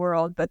rest of the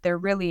world, but they're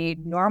really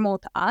normal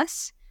to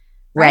us.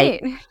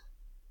 Right.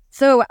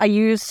 So I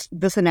use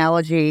this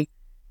analogy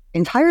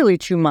entirely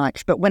too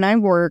much, but when I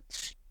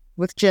worked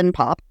with Gen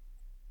Pop,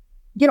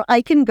 you know,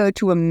 I can go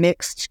to a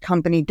mixed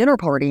company dinner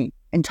party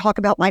and talk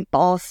about my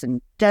boss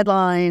and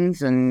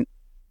deadlines and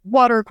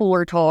water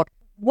cooler talk.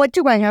 What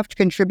do I have to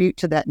contribute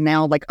to that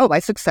now? Like, oh, I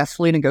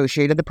successfully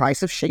negotiated the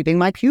price of shaving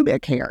my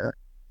pubic hair.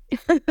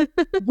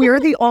 We're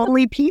the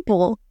only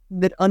people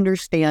that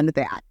understand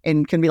that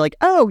and can be like,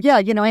 oh, yeah,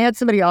 you know, I had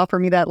somebody offer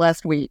me that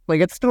last week.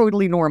 Like, it's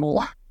totally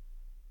normal.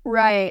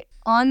 Right.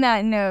 On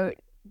that note,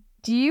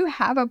 do you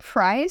have a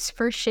price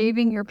for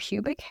shaving your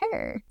pubic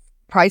hair?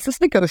 Price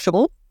is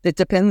negotiable. It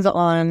depends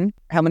on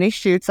how many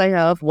shoots I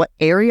have, what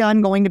area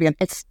I'm going to be in.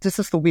 This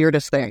is the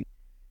weirdest thing.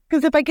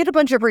 Because if I get a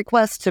bunch of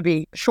requests to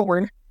be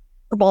short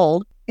or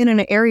bald in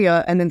an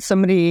area and then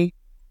somebody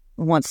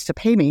wants to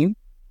pay me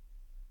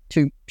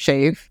to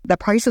shave, that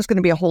price is going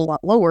to be a whole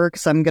lot lower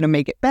because I'm going to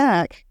make it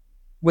back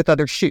with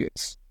other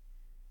shoots.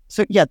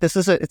 So yeah,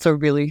 it's a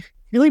really,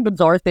 really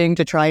bizarre thing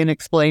to try and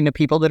explain to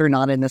people that are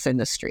not in this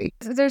industry.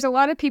 There's a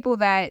lot of people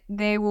that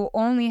they will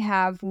only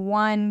have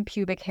one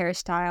pubic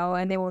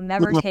hairstyle and they will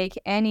never take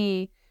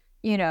any,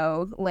 you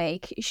know,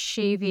 like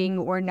shaving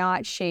or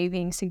not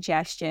shaving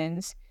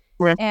suggestions.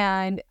 Right.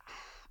 And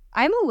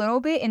I'm a little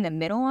bit in the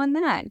middle on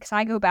that because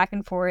I go back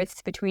and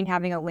forth between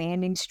having a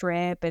landing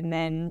strip and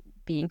then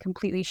being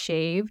completely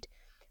shaved.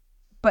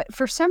 But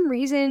for some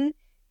reason,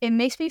 it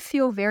makes me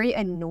feel very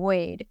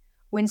annoyed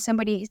when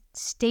somebody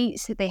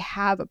states that they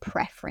have a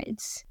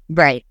preference.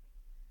 Right.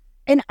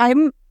 And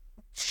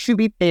to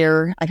be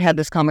fair, I've had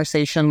this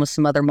conversation with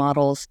some other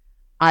models.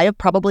 I have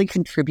probably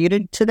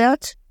contributed to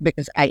that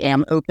because I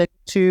am open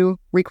to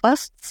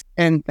requests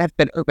and I've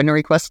been open to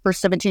requests for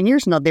 17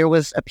 years now. There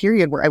was a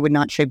period where I would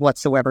not shave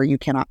whatsoever. You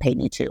cannot pay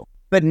me to.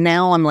 But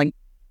now I'm like,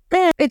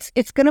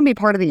 it's going to be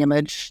part of the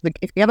image. Like,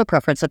 if you have a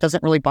preference, that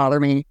doesn't really bother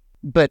me.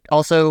 But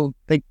also,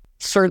 they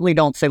certainly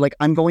don't say, like,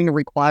 I'm going to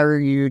require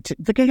you to...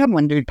 Like, I had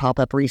one dude pop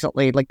up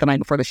recently, like, the night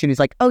before the shoot. He's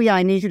like, oh, yeah,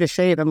 I need you to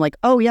shave. I'm like,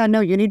 oh, yeah,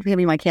 no, you need to pay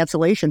me my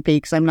cancellation fee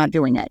because I'm not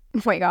doing it.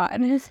 Oh, my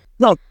God.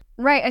 Look,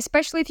 Right,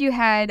 especially if you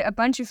had a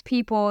bunch of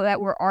people that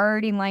were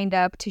already lined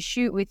up to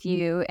shoot with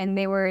you and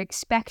they were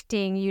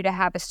expecting you to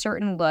have a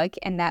certain look,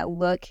 and that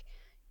look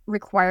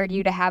required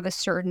you to have a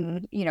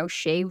certain,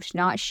 shaved,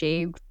 not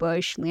shaved,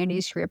 bush, landing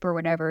strip or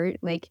whatever.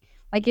 Like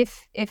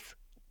if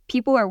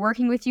people are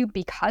working with you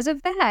because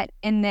of that,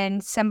 and then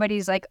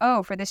somebody's like,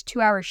 "Oh, for this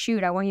 2-hour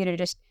shoot, I want you to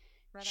just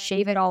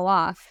shave it all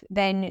off,"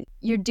 then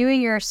you're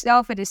doing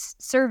yourself a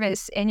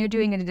disservice, and you're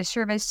doing a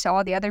disservice to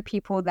all the other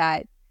people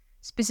that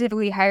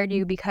specifically hired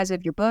you because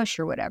of your bush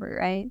or whatever,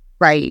 right?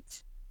 Right.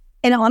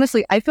 And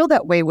honestly, I feel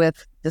that way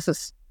with, this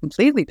is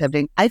completely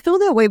pivoting, I feel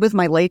that way with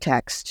my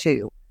latex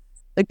too.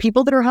 Like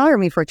people that are hiring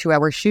me for a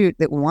 2-hour shoot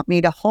that want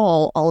me to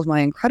haul all of my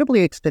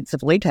incredibly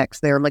expensive latex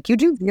there. Like you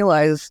do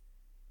realize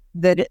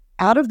that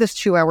out of this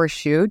 2-hour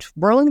shoot,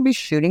 we're only going to be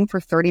shooting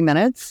for 30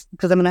 minutes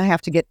because I'm going to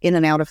have to get in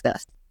and out of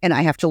this, and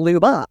I have to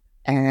lube up,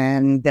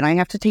 and then I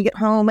have to take it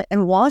home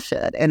and wash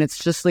it. And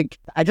it's just like,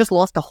 I just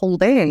lost a whole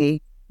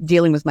day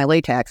dealing with my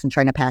latex and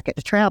trying to pack it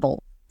to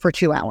travel for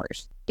 2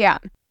 hours. Yeah,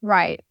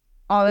 right.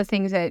 All the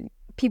things that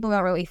people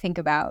don't really think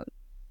about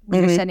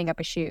when you're setting up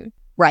a shoot.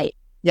 Right.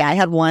 Yeah, I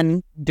had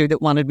one dude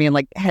that wanted me in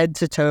like my head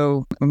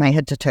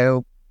to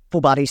toe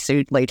full body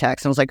suit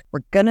latex. And I was like,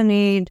 we're going to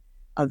need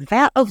a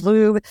vat of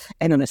lube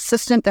and an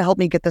assistant to help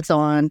me get this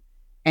on.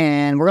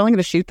 And we're only going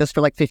to shoot this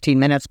for like 15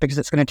 minutes because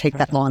it's going to take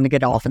that long to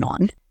get off and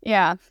on.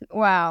 Yeah.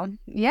 Wow.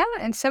 Yeah.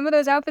 And some of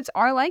those outfits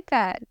are like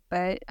that.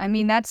 But I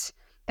mean, that's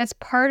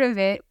part of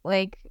it.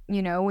 Like,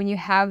 when you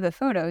have the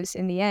photos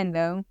in the end,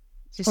 though,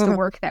 just the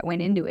work that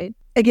went into it.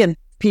 Again,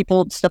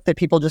 stuff that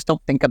people just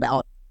don't think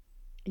about.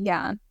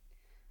 Yeah.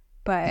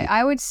 But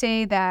I would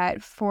say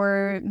that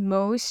for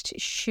most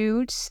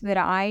shoots that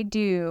I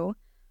do,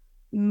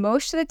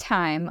 most of the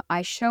time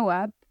I show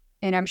up,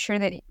 and I'm sure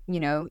that,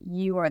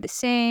 you are the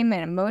same,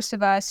 and most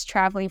of us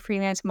traveling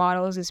freelance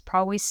models is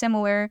probably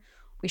similar.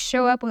 We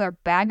show up with our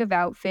bag of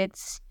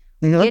outfits,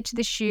 get to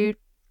the shoot,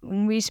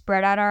 and we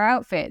spread out our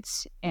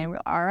outfits. And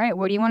we're, all right,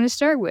 what do you want to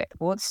start with?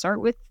 Well, let's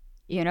start with,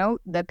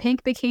 the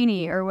pink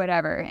bikini or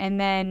whatever. And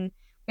then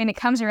when it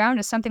comes around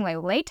to something like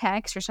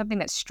latex or something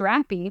that's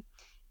strappy,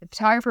 the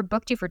photographer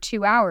booked you for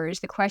 2 hours.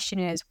 The question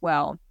is,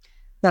 well,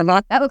 that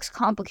looks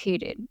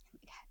complicated.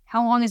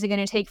 How long is it going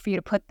to take for you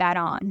to put that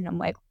on? And I'm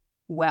like,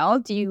 well,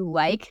 do you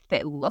like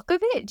the look of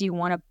it? Do you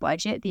want to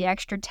budget the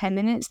extra 10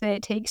 minutes that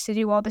it takes to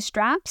do all the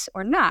straps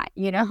or not,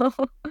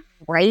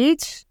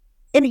 Right?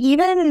 And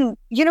even,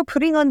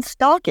 putting on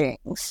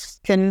stockings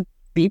can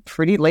be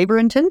pretty labor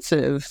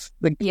intensive.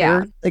 Like,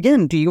 yeah.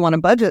 Again, do you want to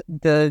budget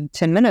the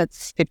 10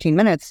 minutes, 15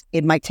 minutes?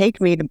 It might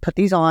take me to put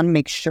these on,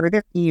 make sure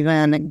they're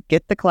even,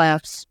 get the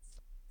clasps,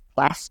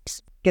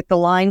 get the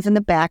lines in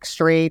the back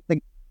straight.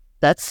 Like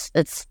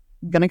it's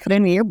going to cut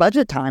into your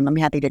budget time. I'm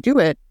happy to do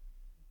it,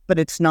 but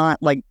it's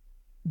not like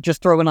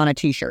just throwing on a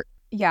t-shirt.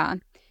 Yeah.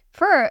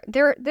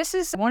 This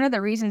is one of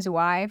the reasons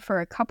why for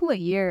a couple of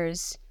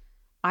years,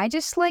 I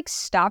just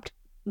stopped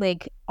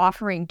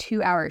offering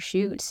 2-hour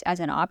shoots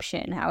as an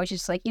option. I was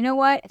just like, you know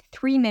what?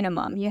 3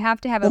 minimum. You have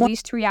to have at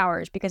least 3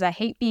 hours because I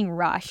hate being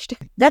rushed.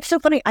 That's so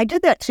funny. I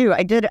did that too.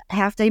 I did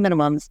half-day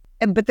minimums.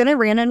 But then I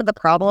ran into the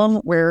problem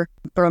where,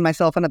 throwing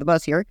myself under the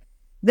bus here,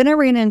 then I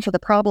ran into the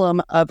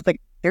problem of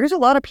there's a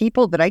lot of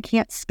people that I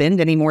can't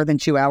spend any more than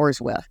 2 hours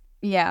with.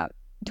 Yeah,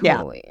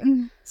 totally.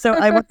 Yeah. So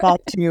I would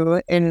thought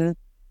to, in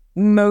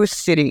most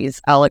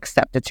cities, I'll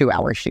accept a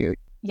 2-hour shoot.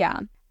 Yeah.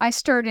 I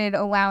started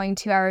allowing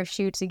 2-hour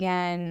shoots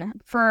again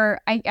for,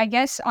 I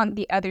guess on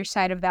the other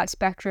side of that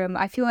spectrum,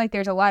 I feel like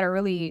there's a lot of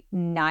really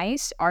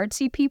nice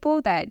artsy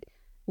people that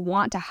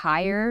want to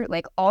hire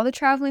all the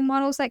traveling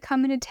models that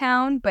come into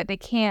town, but they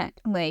can't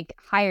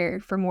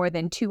hire for more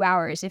than 2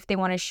 hours. If they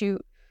want to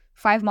shoot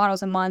 5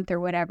 models a month or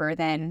whatever,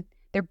 then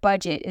their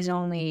budget is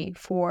only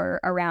for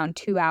around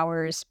 2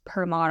 hours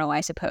per model,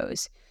 I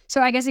suppose.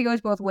 So I guess it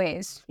goes both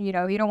ways. You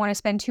don't want to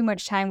spend too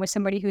much time with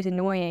somebody who's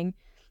annoying,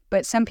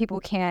 but some people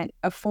can't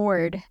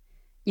afford,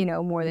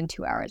 more than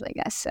 2 hours, I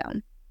guess. So,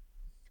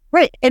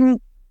 right.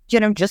 And,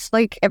 just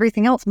like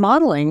everything else,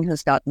 modeling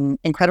has gotten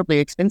incredibly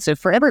expensive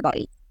for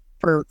everybody.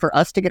 For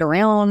us to get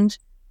around,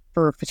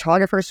 for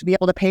photographers to be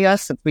able to pay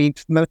us,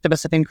 most of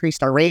us have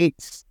increased our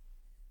rates.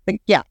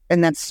 Yeah.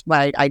 And that's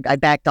why I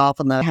backed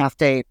off on the half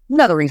day.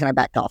 Another reason I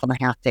backed off on the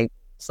half day.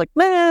 It's like,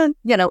 man,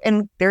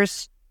 and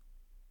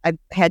I've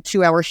had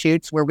 2-hour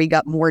shoots where we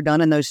got more done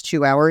in those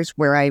 2 hours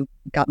where I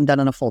got them done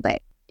in a full day.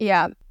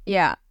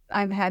 Yeah.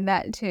 I've had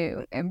that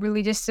too. It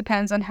really just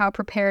depends on how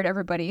prepared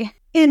everybody.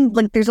 And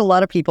there's a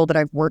lot of people that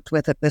I've worked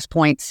with at this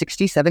point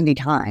 60, 70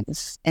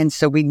 times. And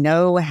so we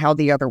know how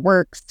the other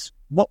works,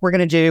 what we're going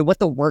to do, what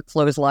the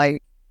workflow is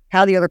like,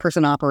 how the other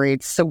person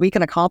operates. So we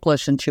can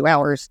accomplish in 2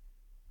 hours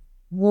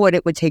what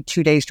it would take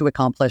 2 days to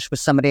accomplish with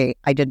somebody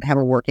I didn't have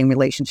a working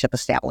relationship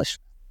established.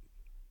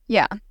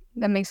 Yeah,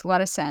 that makes a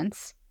lot of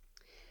sense.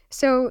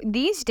 So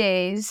these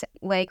days,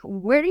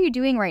 what are you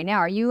doing right now?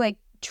 Are you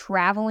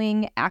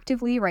traveling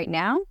actively right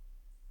now?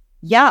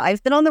 Yeah,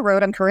 I've been on the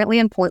road. I'm currently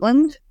in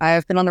Portland.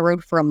 I've been on the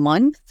road for a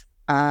month.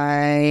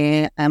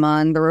 I am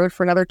on the road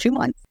for another 2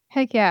 months.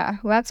 Heck yeah.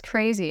 Well, that's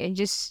crazy. And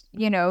just,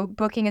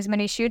 booking as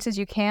many shoots as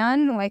you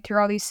can, like through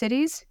all these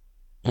cities.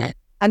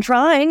 I'm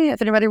trying.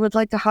 If anybody would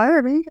like to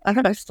hire me,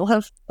 I still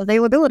have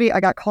availability. I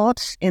got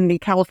caught in the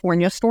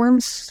California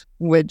storms,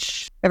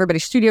 which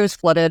everybody's studios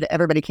flooded,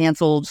 everybody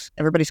canceled,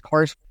 everybody's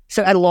cars.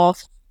 So I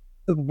lost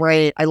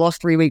 3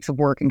 weeks of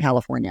work in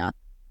California.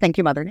 Thank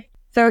you, Mother.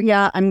 So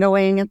yeah, I'm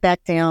going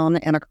back down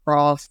and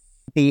across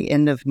the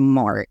end of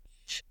March.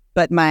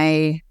 But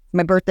my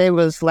birthday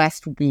was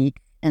last week,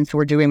 and so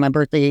we're doing my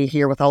birthday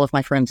here with all of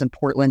my friends in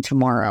Portland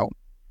tomorrow.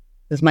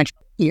 This is my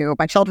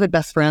childhood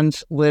best friend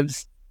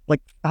lives like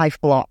 5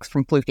 blocks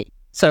from Floofy.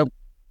 So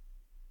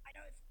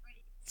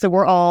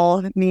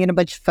me and a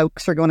bunch of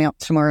folks are going out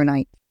tomorrow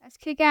night. That's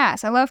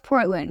kick-ass. I love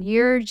Portland.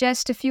 You're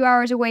just a few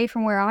hours away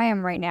from where I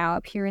am right now,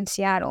 up here in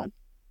Seattle.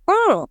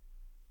 Oh,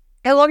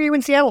 how long are you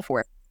in Seattle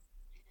for?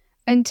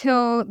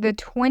 Until the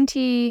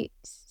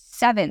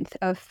 27th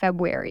of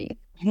February.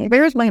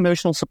 Where's my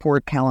emotional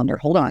support calendar?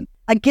 Hold on.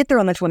 I get there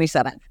on the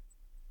 27th.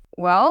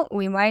 Well,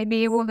 we might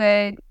be able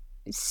to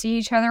see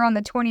each other on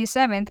the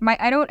 27th.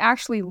 I don't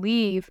actually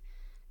leave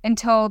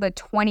until the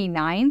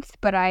 29th,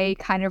 but I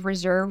kind of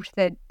reserved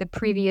the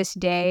previous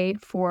day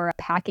for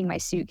packing my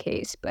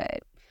suitcase. But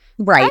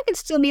right. I can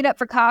still meet up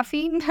for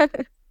coffee.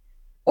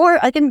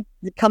 Or I can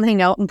come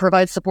hang out and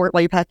provide support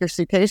while you pack your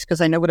suitcase,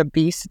 because I know what a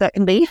beast that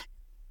can be.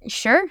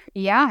 Sure.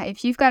 Yeah.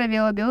 If you've got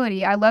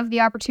availability, I love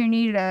the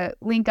opportunity to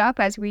link up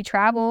as we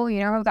travel.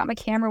 I've got my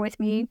camera with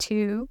me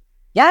too.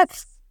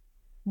 Yes.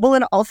 Well,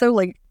 and also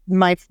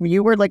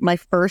you were like my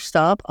first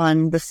stop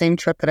on the same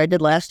trip that I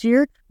did last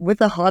year with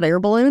a hot air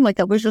balloon. Like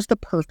that was just a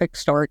perfect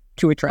start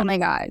to a trip. Oh my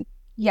God.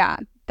 Yeah.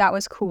 That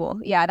was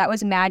cool. Yeah. That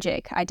was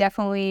magic. I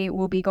definitely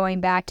will be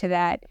going back to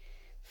that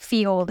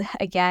field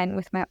again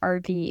with my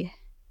RV.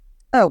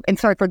 Oh, and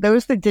sorry, for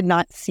those that did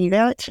not see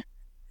that,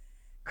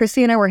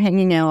 Chrissy and I were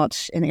hanging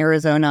out in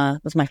Arizona.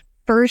 It was my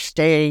first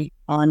day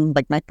on,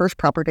 my first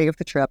proper day of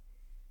the trip.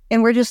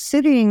 And we're just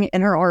sitting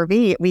in her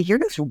RV. We hear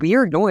this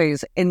weird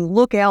noise and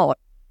look out.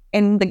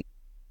 And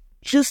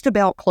just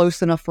about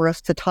close enough for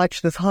us to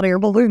touch, this hot air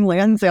balloon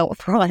lands out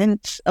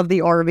front of the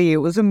RV. It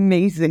was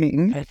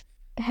amazing.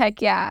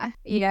 Heck yeah.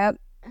 Yep.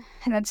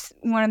 And that's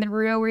one of the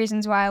real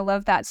reasons why I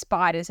love that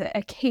spot is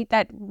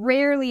that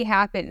rarely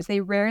happens. They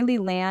rarely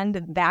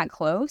land that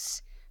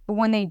close. But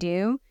when they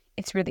do,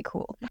 it's really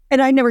cool.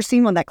 And I'd never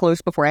seen one that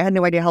close before. I had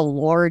no idea how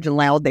large and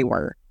loud they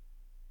were.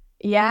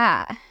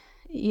 Yeah.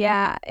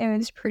 Yeah. It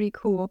was pretty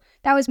cool.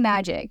 That was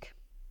magic.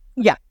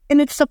 Yeah.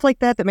 And it's stuff like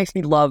that makes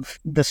me love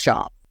this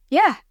job.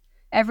 Yeah.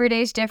 Every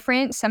day's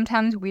different.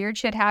 Sometimes weird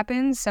shit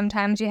happens.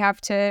 Sometimes you have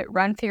to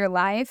run for your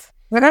life.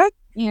 There's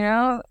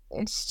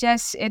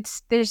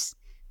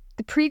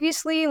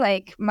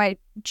previously, my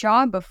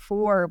job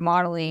before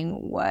modeling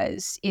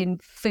was in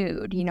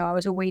food. I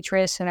was a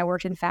waitress and I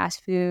worked in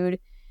fast food.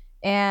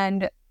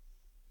 And,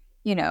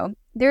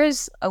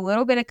 there's a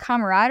little bit of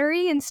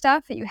camaraderie and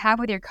stuff that you have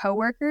with your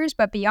coworkers.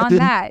 But beyond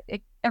that,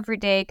 every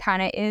day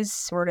kind of is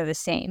sort of the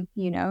same,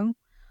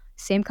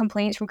 same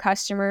complaints from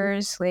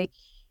customers,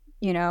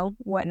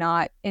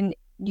 whatnot. And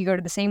you go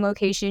to the same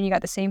location, you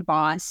got the same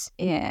boss,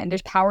 and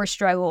there's power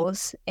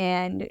struggles.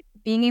 And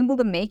being able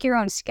to make your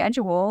own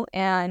schedule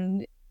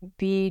and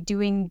be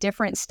doing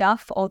different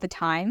stuff all the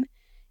time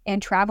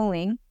and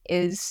traveling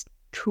is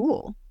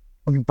cool.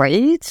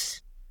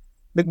 Right?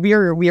 But we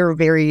are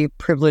very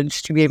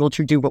privileged to be able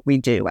to do what we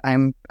do.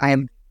 I'm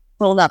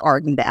not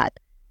arguing that.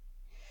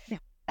 Yeah.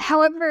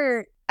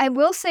 However, I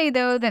will say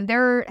though that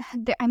there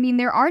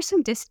are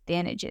some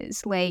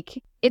disadvantages.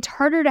 It's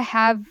harder to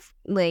have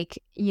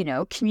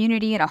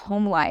community and a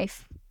home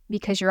life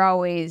because you're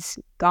always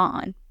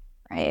gone,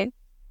 right?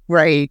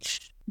 Right.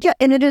 Yeah,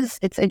 and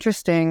it's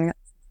interesting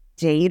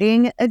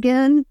dating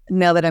again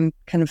now that I'm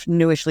kind of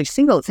newishly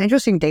single. It's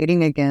interesting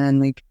dating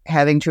again,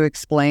 having to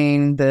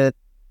explain that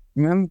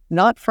I'm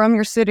not from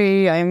your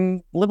city.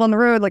 I live on the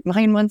road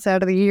 9 months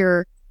out of the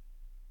year.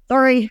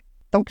 Sorry,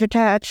 don't get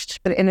attached.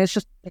 And it's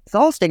just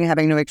exhausting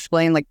having to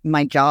explain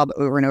my job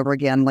over and over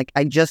again.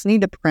 I just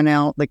need to print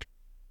out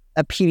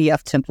a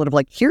PDF template of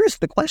here's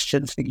the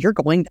questions that you're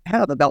going to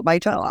have about my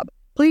job.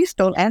 Please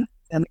don't ask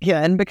them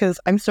again because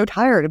I'm so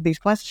tired of these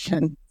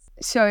questions.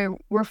 So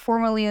we're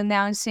formally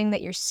announcing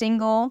that you're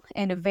single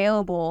and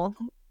available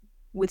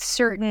with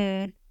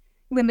certain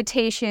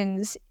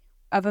limitations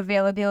of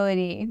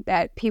availability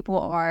that people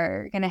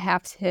are going to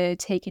have to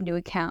take into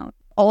account.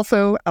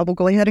 Also, I will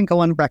go ahead and go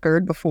on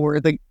record before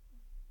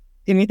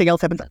anything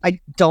else happens. I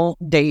don't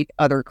date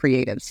other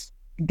creatives.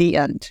 The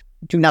end.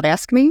 Do not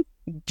ask me.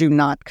 Do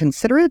not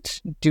consider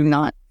it. Do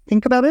not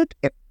think about it.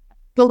 It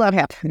will not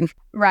happen.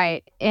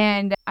 Right.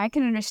 And I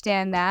can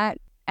understand that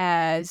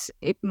as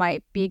it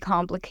might be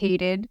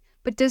complicated,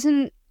 but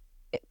doesn't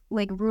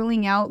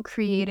ruling out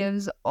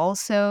creatives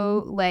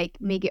also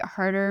make it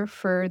harder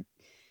for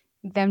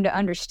them to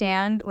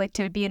understand,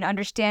 to be an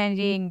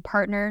understanding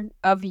partner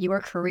of your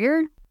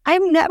career?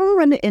 I've never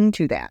run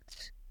into that.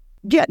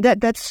 Yeah,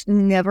 that's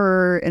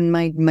never in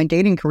my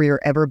dating career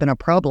ever been a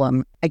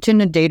problem. I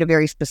tend to date a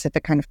very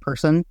specific kind of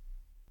person.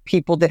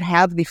 People that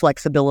have the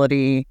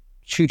flexibility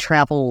to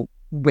travel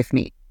with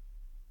me,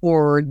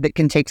 or that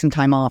can take some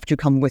time off to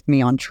come with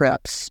me on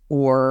trips,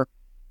 or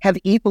have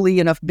equally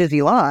enough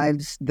busy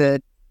lives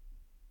that,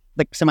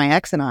 like, so my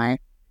ex and I,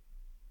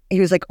 he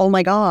was like, oh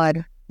my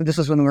God, this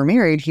was when we were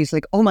married. He's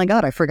like, oh my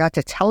God, I forgot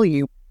to tell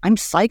you, I'm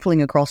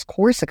cycling across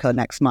Corsica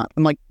next month.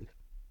 I'm like,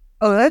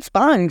 oh, that's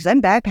fine, because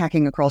I'm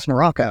backpacking across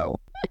Morocco.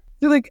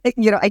 So, like,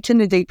 I tend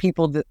to date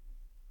people that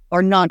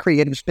are not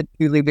creatives, but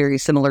really very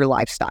similar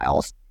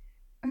lifestyles.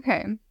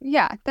 Okay.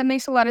 Yeah, that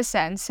makes a lot of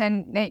sense.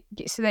 And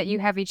so that you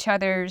have each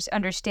other's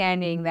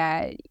understanding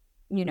that,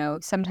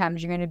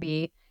 sometimes you're going to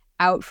be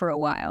out for a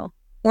while.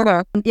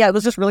 Yeah, it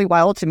was just really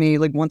wild to me.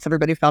 Like, once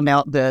everybody found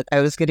out that I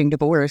was getting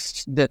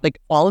divorced, that,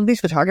 like, all of these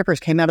photographers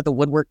came out of the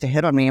woodwork to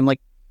hit on me. I'm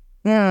like,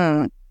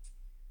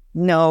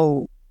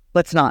 no,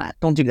 let's not.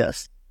 Don't do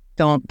this.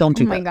 Don't do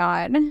that. Oh my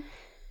God.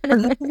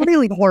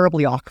 Really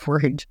horribly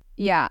awkward.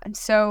 Yeah.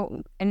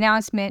 So,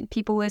 announcement,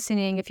 people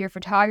listening, if you're a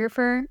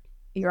photographer,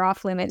 you're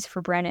off limits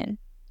for Brennan.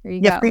 There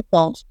you go. Free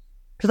falls.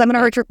 Because I'm going to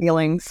hurt your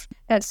feelings.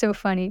 That's so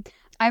funny.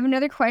 I have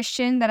another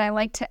question that I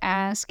like to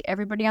ask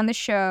everybody on the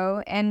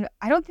show, and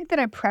I don't think that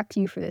I prepped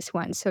you for this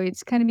one, so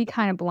it's going to be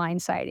kind of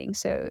blindsiding.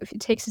 So if it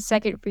takes a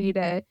second for you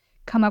to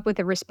come up with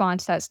a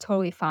response, that's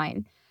totally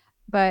fine.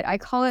 But I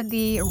call it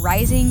the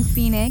rising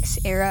phoenix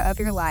era of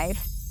your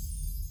life.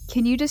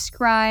 Can you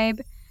describe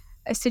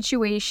a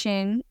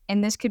situation,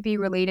 and this could be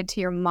related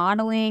to your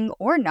modeling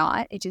or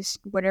not, it just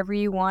whatever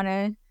you want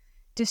to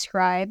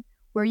describe,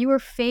 where you were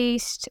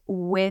faced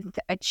with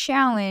a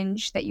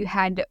challenge that you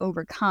had to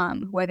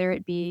overcome, whether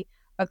it be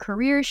a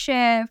career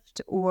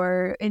shift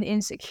or an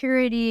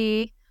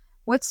insecurity?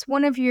 What's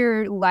one of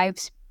your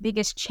life's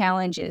biggest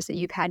challenges that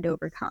you've had to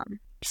overcome?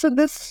 So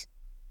this,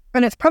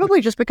 and it's probably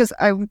just because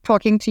I'm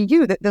talking to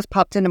you that this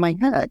popped into my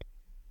head.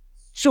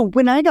 So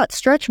when I got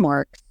stretch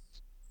marks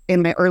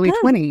in my early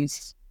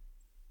 20s,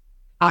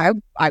 I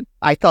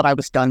thought I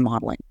was done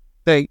modeling.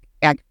 Like,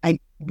 I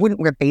wouldn't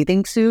wear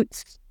bathing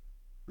suits.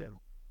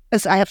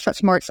 As I have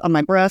stretch marks on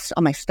my breast,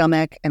 on my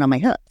stomach, and on my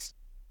hips.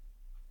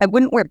 I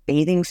wouldn't wear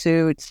bathing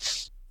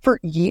suits for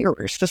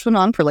years. This went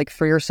on for like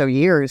 3 or so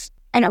years.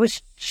 And I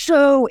was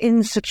so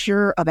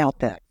insecure about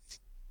that.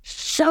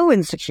 So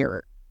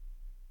insecure.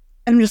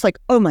 And I'm just like,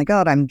 oh my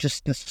God, I'm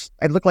just this.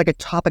 I look like a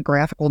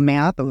topographical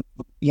map of,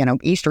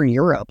 Eastern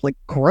Europe. Like,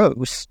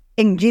 gross.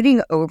 And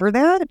getting over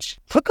that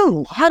took a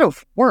lot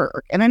of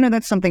work. And I know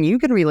that's something you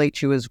can relate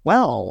to as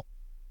well.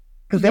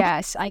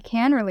 Yes, I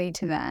can relate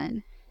to that.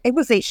 It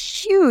was a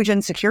huge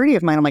insecurity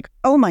of mine. I'm like,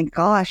 oh my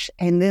gosh.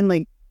 And then,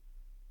 like,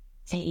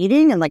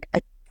 dating and, like,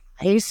 a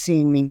guy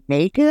seeing me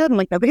naked. I'm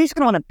like, nobody's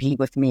going to want to be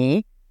with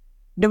me.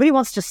 Nobody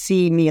wants to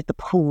see me at the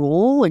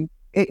pool. And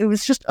it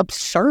was just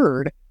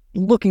absurd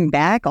looking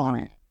back on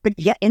it. But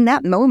yeah, in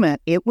that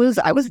moment, I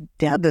was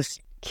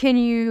devastated. Can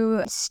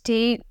you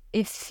state,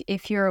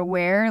 if you're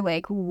aware,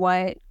 like,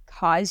 what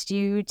caused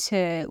you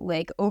to,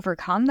 like,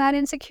 overcome that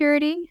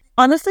insecurity?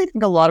 Honestly, I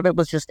think a lot of it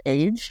was just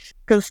age,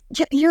 because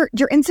you're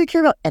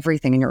insecure about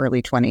everything in your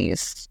early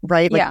 20s,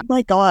 right? Like, yeah. Oh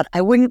my God,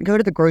 I wouldn't go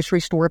to the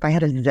grocery store if I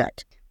had a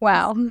vet.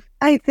 Wow.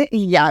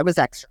 It was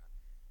extra.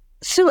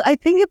 So I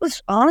think it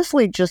was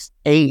honestly just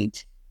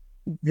age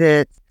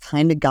that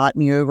kind of got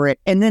me over it.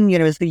 And then,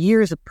 as the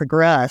years have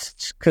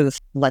progressed, because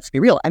let's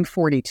be real, I'm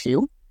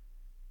 42.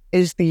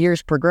 As the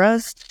years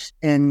progressed,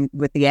 and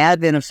with the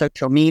advent of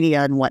social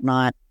media and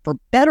whatnot, for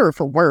better or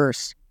for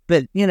worse,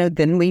 but,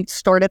 then we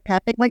started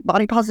having, like,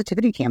 body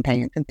positivity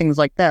campaigns and things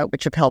like that,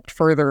 which have helped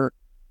further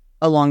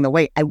along the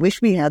way. I wish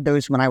we had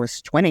those when I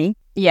was 20.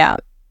 Yeah.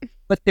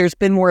 But there's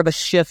been more of a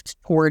shift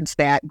towards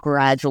that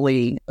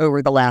gradually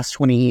over the last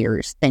 20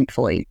 years,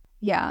 thankfully.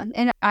 Yeah.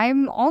 And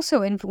I'm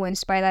also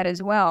influenced by that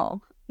as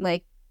well.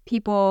 Like,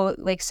 people,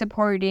 like,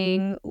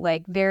 supporting,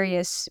 like,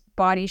 various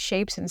body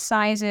shapes and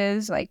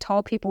sizes, like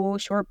tall people,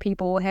 short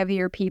people,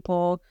 heavier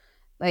people,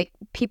 like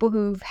people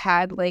who've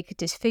had, like,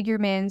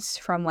 disfigurements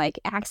from, like,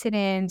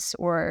 accidents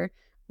or,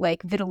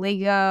 like,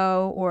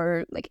 vitiligo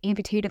or, like,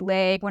 amputated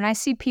leg. When I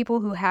see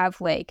people who have,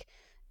 like,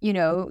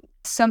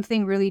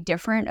 something really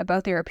different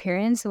about their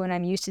appearance than what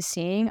I'm used to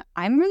seeing,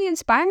 I'm really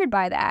inspired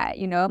by that.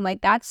 I'm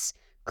like, that's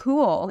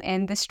cool.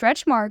 And the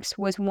stretch marks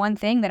was one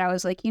thing that I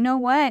was like, you know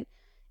what?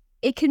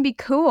 It can be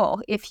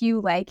cool if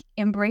you, like,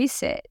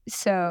 embrace it.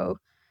 So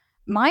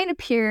mine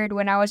appeared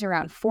when I was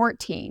around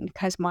 14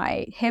 because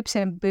my hips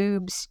and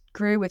boobs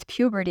grew with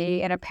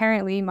puberty, and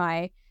apparently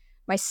my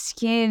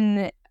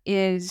skin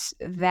is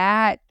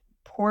that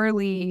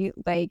poorly,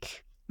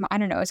 like, I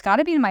don't know, it's got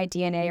to be in my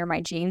DNA or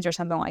my genes or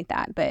something like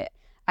that, but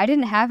I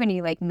didn't have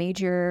any, like,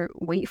 major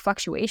weight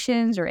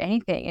fluctuations or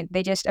anything, and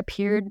they just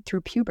appeared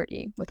through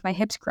puberty with my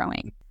hips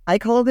growing. I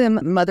call them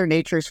Mother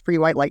Nature's free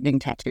white lightning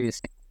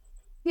tattoos.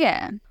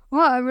 Yeah.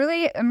 Well,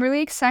 I'm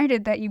really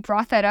excited that you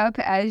brought that up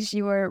as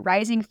your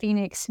rising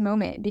phoenix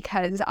moment,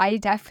 because I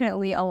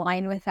definitely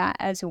align with that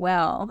as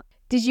well.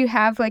 Did you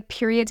have, like,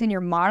 periods in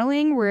your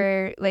modeling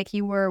where, like,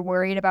 you were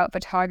worried about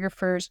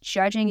photographers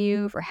judging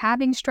you for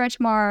having stretch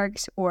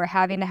marks or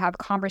having to have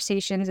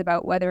conversations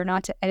about whether or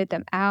not to edit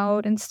them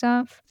out and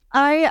stuff?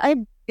 I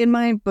in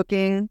my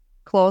booking,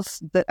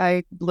 clause that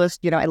I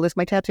list, I list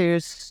my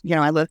tattoos,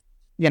 I list,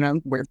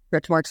 where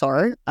stretch marks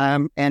are.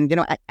 And,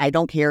 I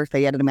don't care if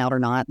they edit them out or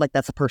not. Like,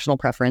 that's a personal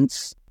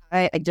preference.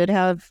 I did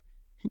have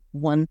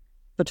one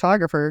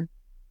photographer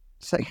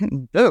say,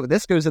 oh,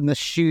 this goes in the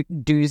shoot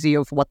doozy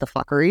of what the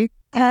fuckery.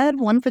 I had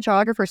one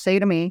photographer say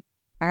to me,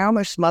 I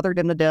almost smothered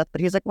him to death,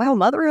 but he's like, wow,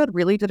 motherhood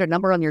really did a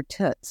number on your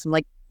tits. I'm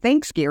like,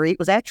 thanks, Gary. It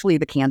was actually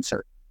the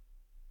cancer.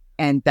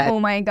 And that. Oh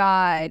my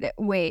God.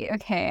 Wait,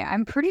 okay.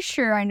 I'm pretty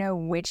sure I know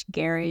which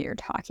Gary you're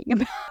talking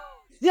about.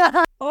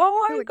 Yeah.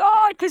 Oh my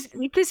God.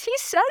 Because he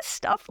says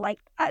stuff like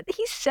that.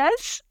 He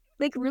says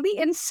like really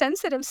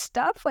insensitive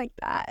stuff like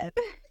that.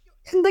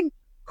 And like,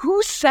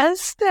 who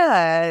says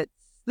that?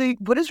 Like,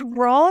 what is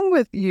wrong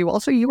with you?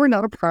 Also, you are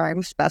not a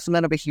prime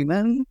specimen of a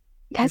human.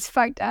 That's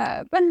fucked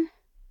up.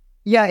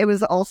 Yeah,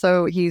 he's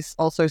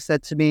also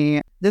said to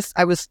me,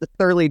 I was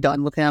thoroughly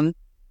done with him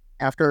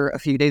after a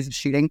few days of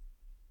shooting.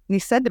 And he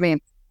said to me,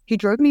 he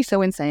drove me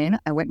so insane,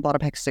 I went and bought a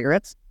pack of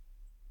cigarettes.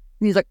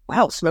 And he's like,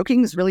 wow,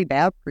 smoking is really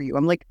bad for you.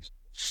 I'm like,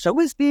 so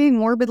is being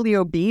morbidly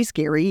obese,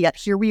 Gary, yet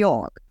here we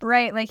are.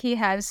 Right, like he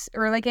has,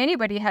 or like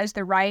anybody has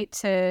the right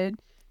to,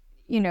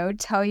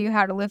 tell you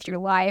how to live your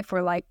life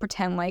or like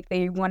pretend like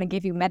they want to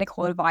give you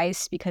medical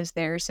advice because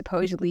they're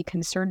supposedly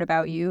concerned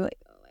about you. Like,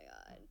 oh my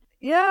God.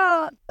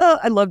 Yeah.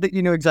 I love that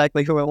you know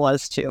exactly who it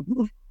was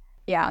too.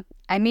 Yeah.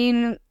 I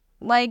mean,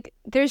 like,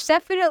 there's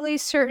definitely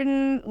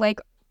certain like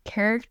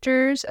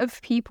characters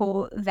of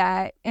people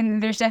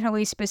and there's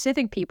definitely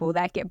specific people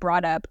that get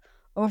brought up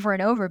over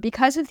and over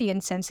because of the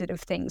insensitive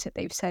things that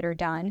they've said or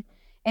done.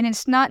 And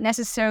it's not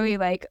necessarily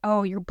like,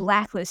 oh, you're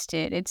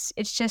blacklisted. It's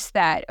just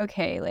that,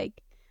 okay, like,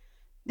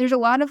 there's a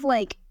lot of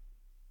like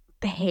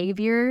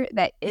behavior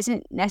that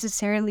isn't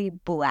necessarily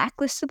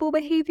blacklistable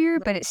behavior,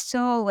 but it's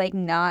still like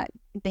not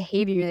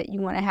behavior that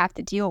you want to have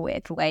to deal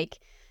with. Like,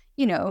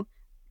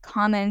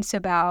 comments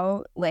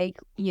about like,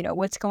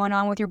 what's going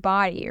on with your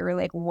body or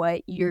like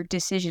what your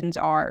decisions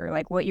are or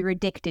like what you're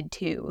addicted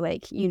to,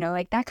 like,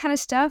 like that kind of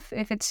stuff.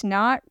 If it's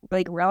not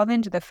like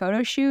relevant to the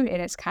photo shoot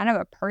and it's kind of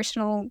a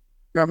personal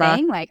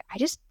thing, like I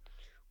just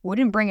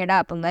wouldn't bring it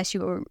up unless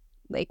you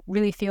like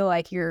really feel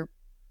like you're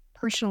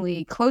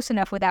personally close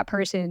enough with that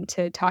person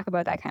to talk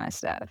about that kind of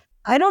stuff.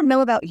 I don't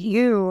know about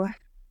you,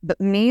 but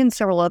me and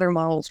several other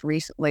models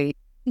recently,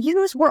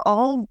 we're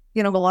all,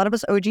 a lot of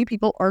us OG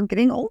people are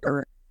getting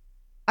older.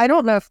 I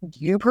don't know if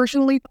you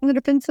personally find it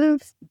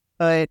offensive,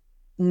 but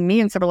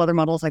me and several other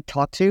models I've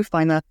talked to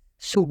find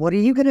so what are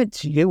you going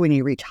to do when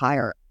you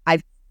retire? I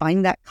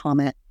find that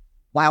comment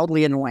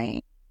wildly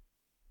annoying.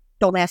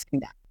 Don't ask me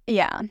that.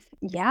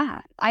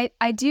 Yeah.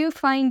 I do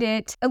find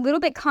it a little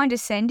bit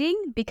condescending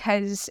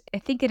because I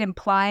think it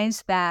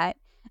implies that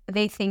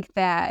they think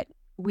that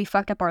we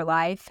fucked up our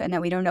life and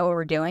that we don't know what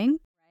we're doing.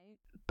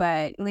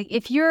 But like,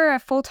 if you're a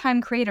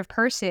full-time creative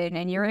person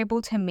and you're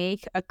able to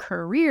make a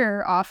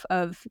career off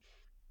of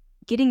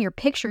getting your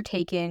picture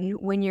taken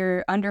when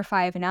you're under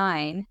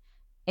 5'9"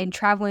 and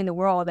traveling the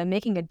world and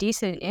making a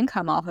decent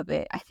income off of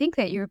it, I think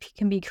that you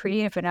can be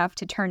creative enough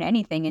to turn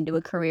anything into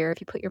a career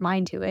if you put your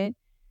mind to it.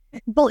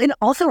 Well, and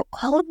also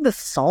all of the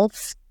soft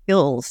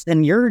skills,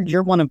 and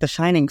you're one of the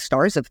shining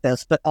stars of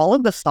this, but all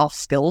of the soft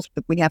skills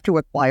that we have to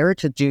acquire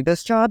to do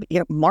this job,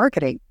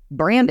 marketing,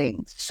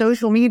 branding,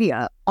 social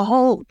media,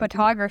 all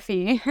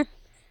photography.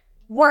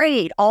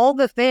 Right, all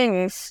the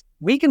things,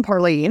 we can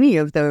parlay any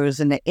of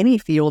those into any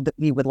field that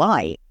we would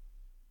like.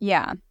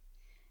 Yeah.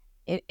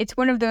 It's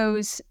one of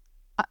those,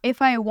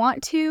 if I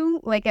want to,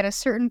 like at a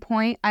certain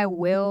point, I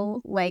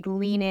will like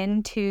lean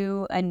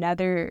into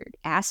another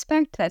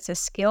aspect that's a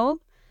skill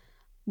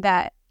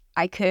that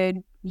I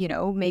could,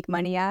 make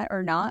money at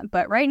or not.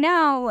 But right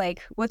now,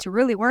 like what's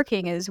really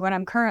working is what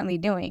I'm currently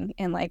doing.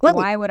 And like,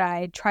 why would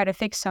I try to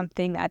fix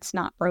something that's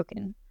not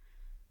broken?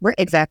 Right,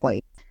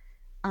 exactly.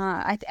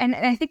 I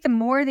think the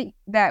more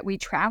that we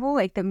travel,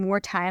 like the more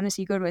times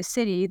you go to a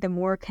city, the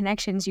more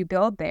connections you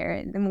build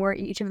there, the more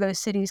each of those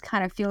cities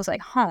kind of feels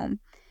like home.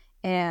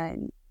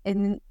 And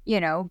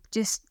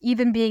just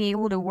even being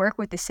able to work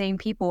with the same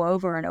people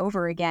over and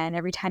over again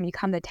every time you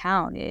come to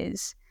town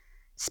is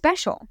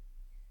special.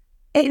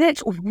 And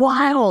it's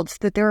wild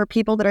that there are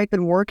people that I've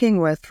been working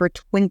with for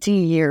 20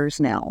 years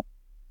now.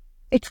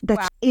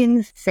 That's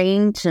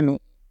insane to me.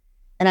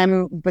 And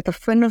I'm with a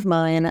friend of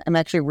mine, I'm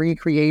actually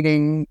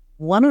recreating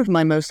one of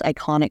my most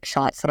iconic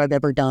shots that I've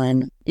ever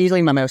done,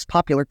 easily my most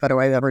popular photo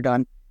I've ever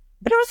done.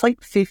 But it was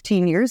like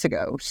 15 years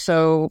ago.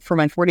 So for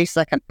my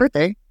 42nd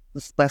birthday,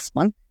 this last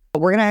month,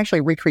 we're going to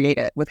actually recreate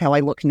it with how I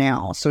look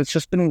now. So it's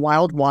just been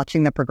wild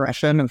watching the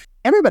progression of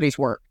everybody's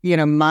work,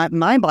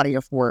 my body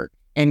of work.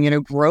 And,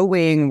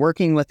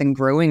 working with and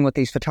growing with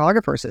these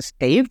photographers as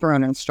they've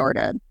grown and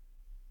started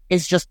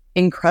is just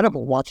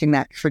incredible watching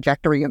that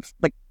trajectory of,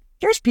 like,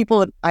 there's people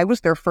that I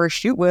was their first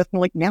shoot with,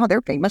 and, like, now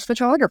they're famous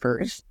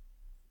photographers.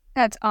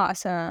 That's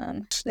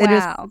awesome. It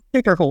is wow.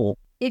 super cool.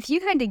 If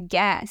you had to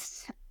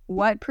guess,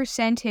 what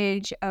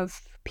percentage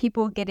of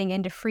people getting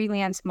into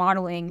freelance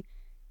modeling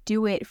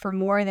do it for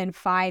more than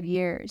 5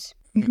 years?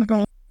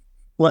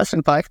 Less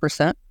than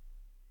 5%.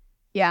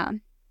 Yeah.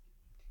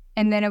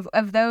 And then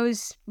of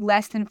those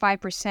less than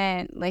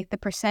 5%, like the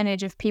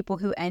percentage of people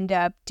who end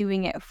up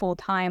doing it full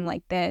time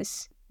like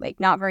this, like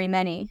not very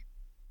many.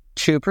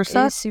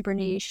 2%? Is super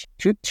niche.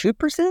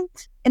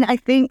 2%? And I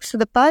think, so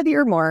the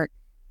 5-year mark,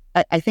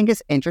 I think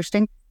is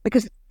interesting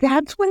because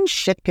that's when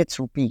shit gets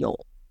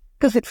real.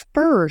 Because at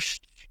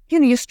first,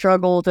 you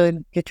struggle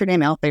to get your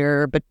name out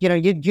there, but,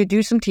 you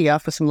do some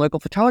TF with some local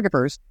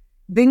photographers.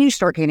 Then you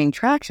start gaining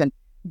traction.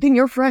 Then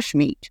you're fresh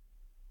meat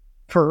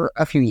for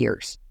a few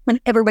years. When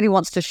everybody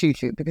wants to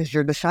shoot you because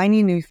you're the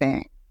shiny new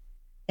thing.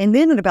 And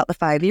then at about the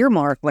 5-year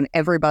mark, when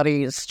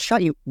everybody's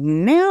shot you,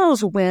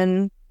 now's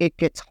when it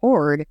gets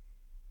hard.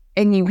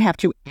 And you have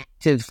to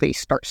actively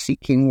start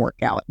seeking work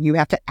out. You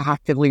have to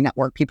actively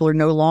network. People are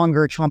no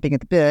longer chomping at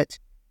the bit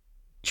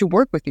to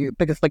work with you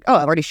because I've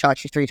already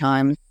shot you 3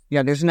 times.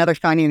 Yeah, there's another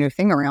shiny new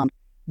thing around.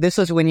 This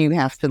is when you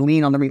have to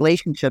lean on the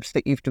relationships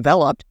that you've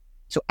developed.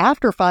 So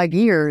after 5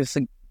 years,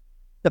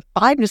 the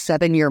 5 to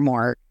 7 year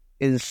mark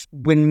is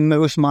when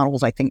most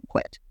models, I think,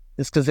 quit.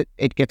 Just because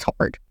it gets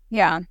hard.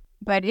 Yeah.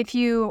 But if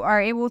you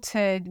are able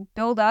to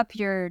build up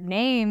your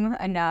name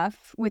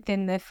enough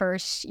within the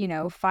first,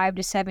 5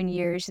 to 7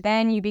 years,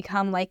 then you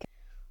become like,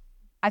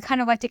 I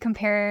kind of like to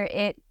compare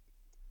it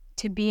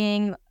to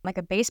being like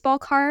a baseball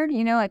card,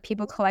 like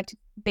people collect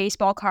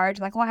baseball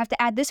cards, like, well, I have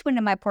to add this one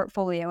to my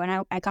portfolio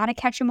and I got to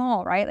catch them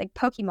all, right? Like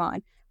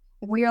Pokemon.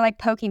 We are like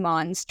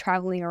Pokemons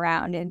traveling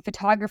around and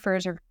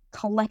photographers are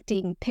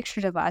collecting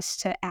pictures of us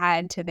to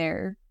add to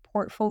their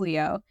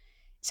portfolio.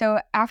 So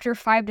after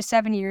 5 to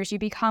 7 years, you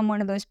become one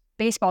of those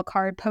baseball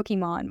card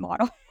Pokemon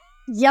model.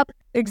 Yep,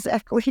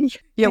 exactly.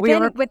 Yeah,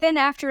 But then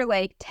after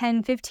like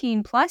 10,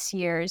 15 plus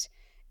years,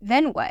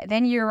 then what?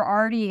 Then you're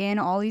already in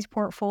all these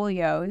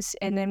portfolios.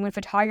 And then when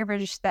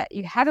photographers that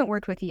you haven't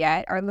worked with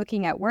yet are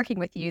looking at working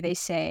with you, they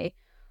say,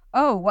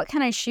 oh, what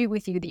can I shoot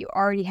with you that you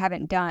already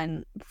haven't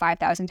done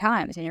 5,000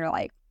 times? And you're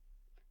like,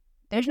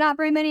 there's not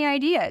very many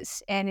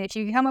ideas. And if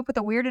you come up with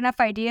a weird enough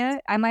idea,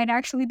 I might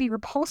actually be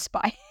repulsed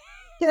by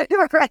it.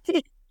 You're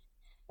right.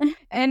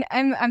 And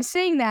I'm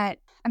saying that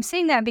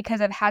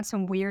because I've had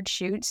some weird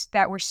shoots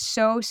that were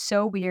so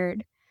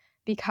weird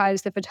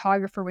because the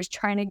photographer was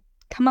trying to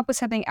come up with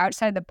something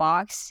outside the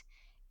box.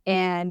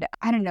 And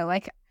I don't know,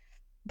 like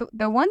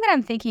the one that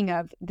I'm thinking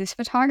of, this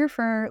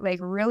photographer like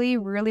really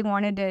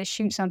wanted to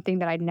shoot something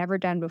that I'd never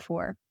done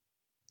before.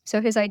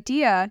 So his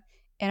idea,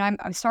 and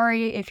I'm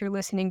sorry if you're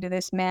listening to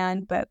this,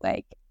 man, but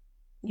like,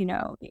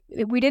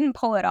 we didn't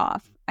pull it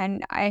off.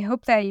 And I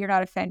hope that you're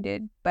not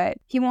offended, but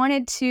he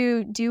wanted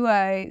to do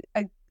a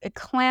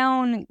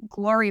clown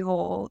glory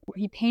hole where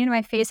he painted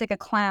my face like a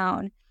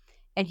clown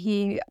and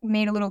he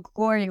made a little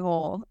glory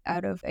hole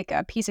out of like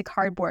a piece of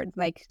cardboard.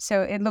 Like,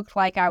 so it looked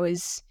like I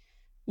was,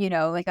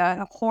 like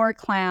a horror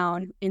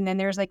clown. And then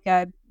there's like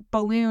a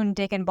balloon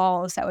dick and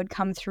balls that would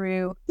come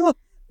through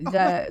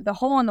the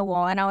hole in the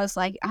wall. And I was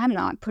like, I'm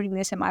not putting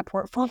this in my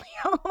portfolio.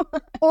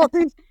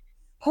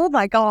 Oh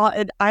my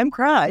God, I'm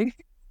crying.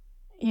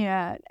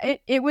 Yeah,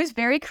 it was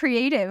very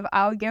creative.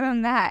 I'll give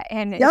him that.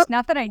 And It's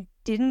not that I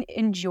didn't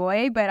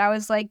enjoy, but I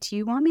was like, do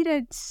you want me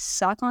to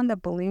suck on the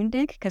balloon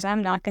dick? Because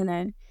I'm not going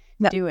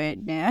to do it.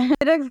 Yeah.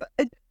 And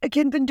I've,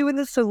 again, been doing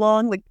this so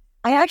long. Like,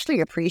 I actually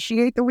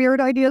appreciate the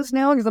weird ideas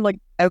now because I'm like,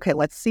 okay,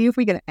 let's see if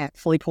we can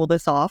actually pull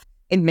this off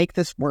and make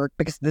this work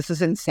because this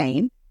is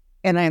insane.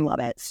 And I love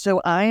it. So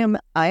I am,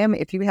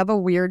 if you have a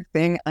weird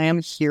thing, I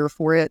am here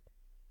for it,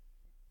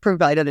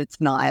 provided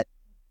it's not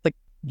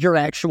your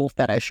actual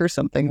fetish or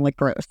something like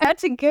gross.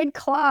 That's a good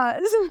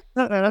clause.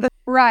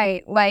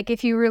 Right. Like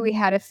if you really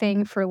had a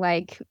thing for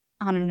like,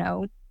 I don't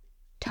know,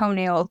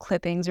 toenail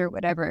clippings or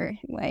whatever.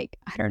 Like,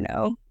 I don't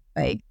know.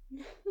 Like,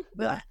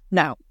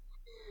 no.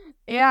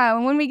 Yeah.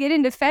 When we get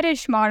into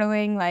fetish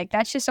modeling, like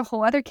that's just a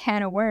whole other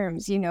can of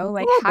worms,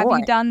 Like, have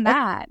you done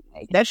that?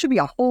 Like, that should be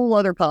a whole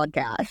other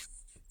podcast.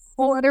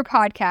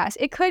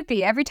 It could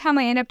be. Every time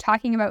I end up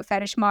talking about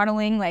fetish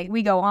modeling, like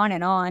we go on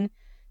and on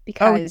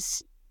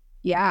because...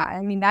 Yeah, I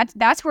mean,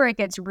 that's where it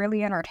gets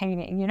really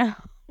entertaining,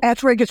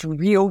 That's where it gets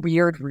real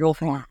weird real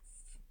fast.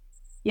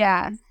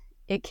 Yeah,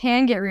 it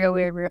can get real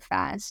weird real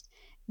fast.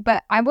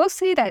 But I will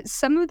say that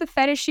some of the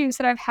fetish shoots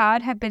that I've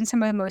had have been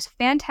some of the most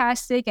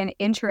fantastic and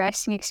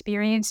interesting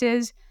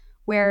experiences,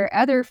 where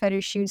other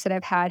fetish shoots that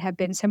I've had have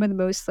been some of the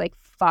most, like,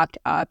 fucked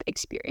up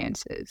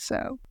experiences,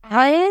 so.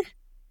 I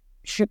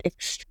shoot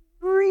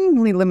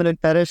extremely limited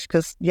fetish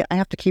because, I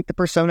have to keep the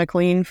persona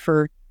clean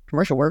for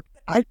commercial work.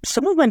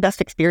 Some of my best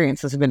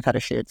experiences have been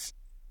fetish shoots.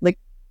 Like,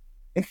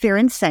 if they're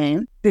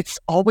insane, it's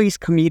always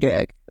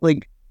comedic.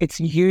 Like, it's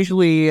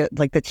usually,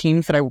 like, the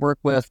teams that I work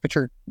with, which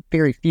are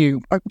very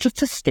few, are just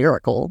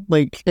hysterical.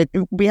 Like,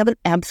 we have an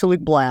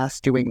absolute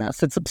blast doing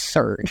this. It's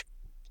absurd.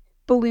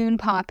 Balloon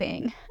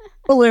popping.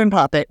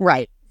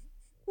 Right.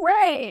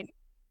 Right.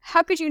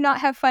 How could you not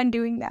have fun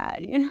doing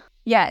that,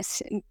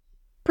 Yes.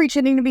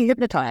 Pretending to be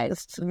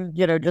hypnotized,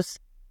 just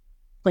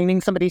cleaning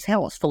somebody's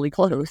house fully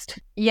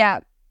clothed. Yeah.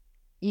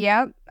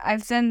 Yep,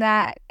 I've done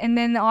that. And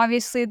then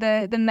obviously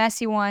the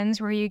messy ones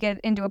where you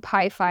get into a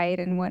pie fight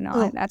and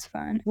whatnot. That's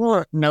fun.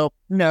 No.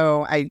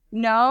 No?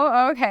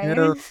 Okay.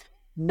 No.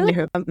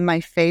 No. My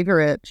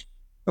favorite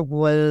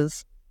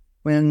was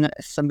when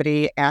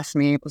somebody asked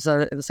me, it was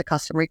a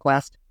custom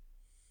request.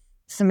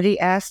 Somebody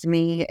asked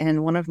me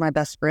and one of my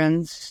best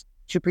friends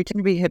to pretend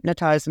to be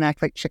hypnotized and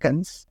act like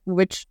chickens,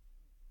 which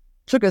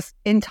took us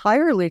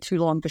entirely too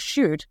long to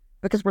shoot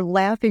because we're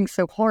laughing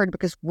so hard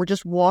because we're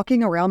just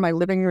walking around my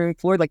living room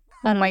floor like,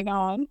 oh my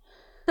God.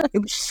 It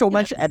was so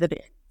much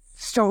editing.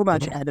 So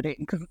much editing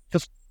because it's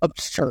just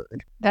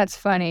absurd. That's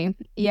funny.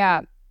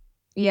 Yeah.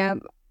 Yeah.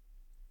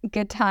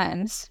 Good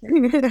times.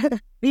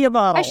 Be a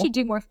model. I should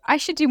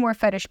do more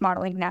fetish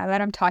modeling now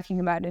that I'm talking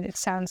about it. It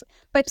sounds,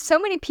 but so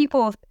many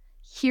people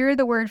hear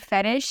the word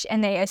fetish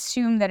and they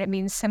assume that it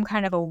means some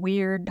kind of a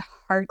weird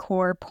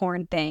hardcore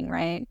porn thing,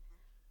 right?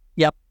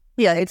 Yep.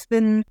 Yeah, it's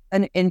been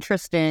an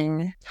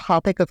interesting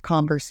topic of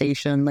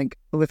conversation, like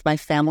with my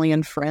family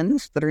and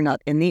friends that are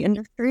not in the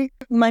industry.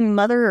 My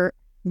mother,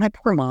 my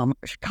poor mom,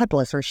 God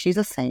bless her, she's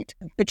a saint.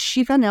 But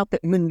she found out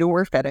that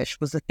manure fetish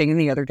was a thing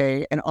the other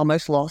day and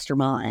almost lost her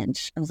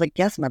mind. I was like,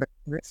 yes, mother,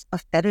 there's a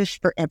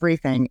fetish for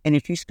everything. And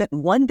if you spent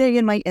one day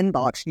in my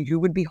inbox, you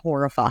would be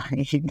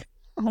horrified.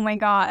 Oh my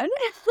God.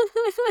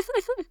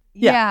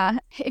 Yeah. Yeah.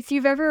 If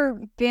you've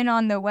ever been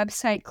on the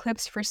website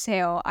Clips for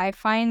Sale, I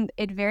find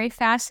it very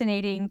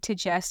fascinating to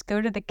just go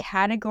to the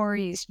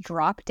categories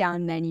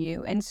drop-down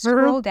menu and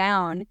scroll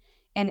down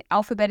and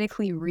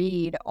alphabetically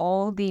read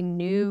all the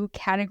new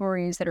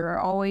categories that are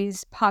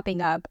always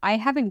popping up. I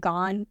haven't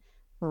gone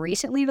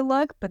recently to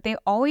look, but they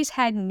always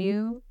had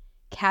new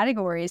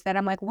categories that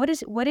I'm like, what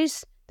is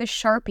the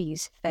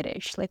Sharpies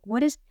fetish? Like,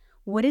 what is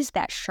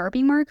that?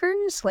 Sharpie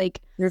markers? Like,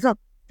 There's a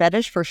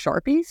fetish for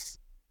Sharpies?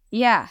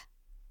 yeah.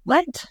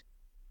 What?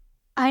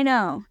 I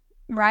know,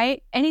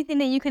 right? Anything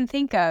that you can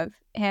think of,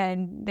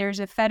 and there's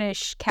a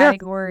fetish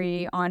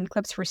category on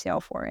Clips for Sale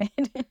for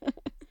it.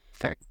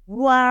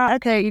 Wow.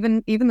 Okay,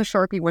 even the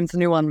Sharpie one's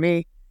new on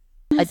me.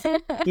 I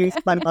used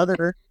my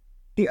mother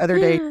the other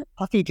day,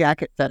 puffy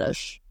jacket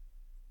fetish.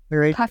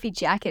 Right? Puffy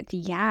jacket,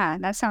 yeah,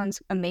 that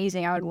sounds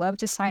amazing. I would love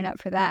to sign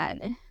up for that.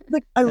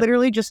 Like, I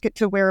literally just get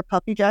to wear a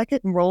puffy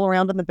jacket and roll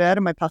around in the bed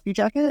in my puffy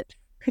jacket.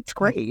 It's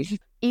great.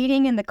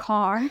 Eating in the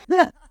car.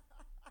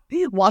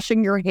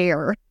 Washing your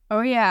hair.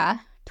 Oh yeah,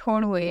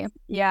 totally.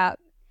 Yeah.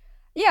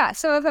 Yeah,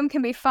 some of them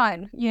can be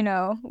fun,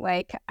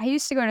 like I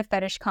used to go to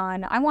Fetish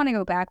Con. I want to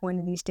go back one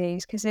of these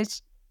days because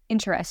it's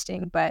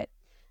interesting, but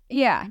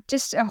yeah,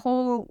 just a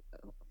whole,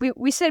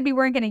 we said we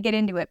weren't going to get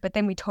into it, but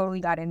then we totally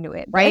got into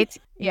it, right?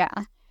 Yeah.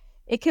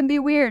 It can be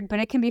weird, but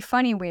it can be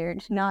funny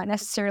weird, not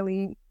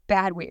necessarily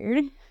bad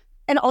weird.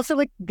 And also,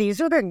 like, these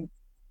are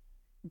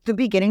the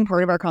beginning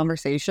part of our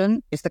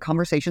conversation is the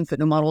conversations that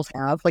new models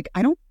have. Like,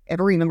 I don't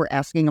ever remember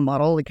asking a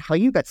model, like, how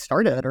you got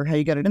started or how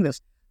you got into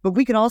this. But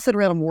we can all sit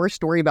around and war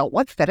story about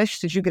what fetish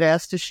did you get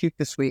asked to shoot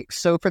this week.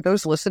 So for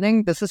those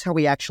listening, this is how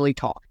we actually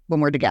talk when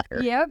we're together.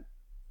 Yep.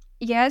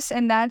 Yes,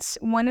 and that's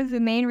one of the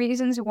main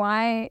reasons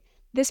why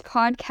this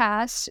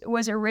podcast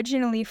was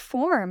originally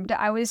formed.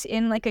 I was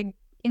in like a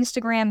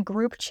Instagram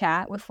group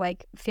chat with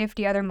like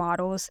 50 other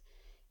models.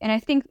 And I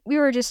think we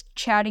were just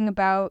chatting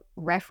about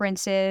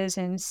references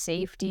and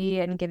safety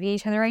and giving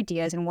each other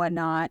ideas and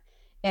whatnot.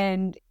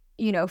 And,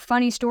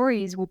 funny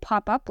stories will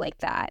pop up like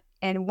that.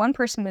 And one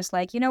person was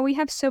like, we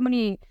have so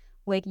many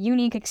like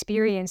unique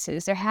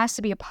experiences. There has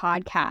to be a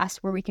podcast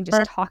where we can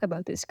just talk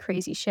about this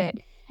crazy shit.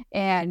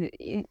 And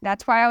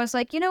that's why I was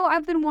like,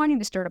 I've been wanting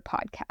to start a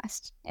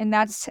podcast. And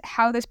that's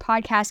how this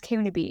podcast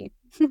came to be.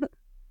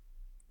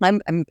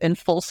 I'm in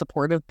full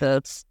support of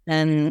this.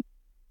 And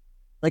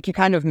like you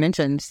kind of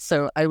mentioned,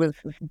 so I was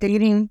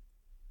dating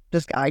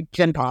this guy,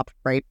 Gen Pop,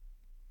 right?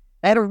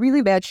 I had a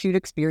really bad shoot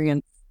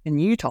experience in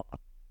Utah.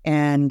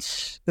 And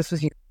this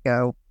was years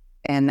ago.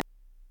 And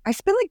I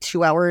spent like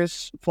 2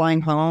 hours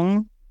flying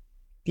home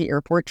the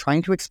airport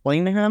trying to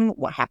explain to him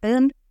what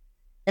happened.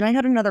 And I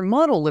had another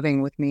model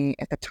living with me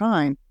at the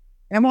time.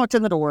 And I walked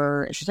in the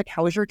door and she's like,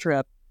 how was your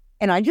trip?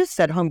 And I just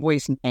said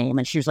homeboy's name.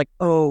 And she was like,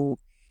 oh,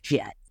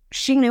 shit.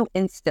 She knew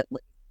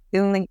instantly.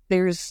 And like,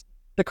 there's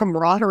the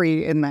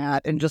camaraderie in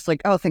that. And just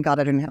like, oh, thank God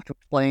I didn't have to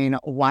explain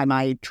why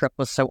my trip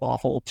was so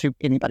awful to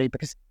anybody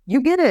because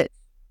you get it.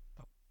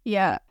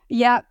 Yeah.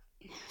 Yeah.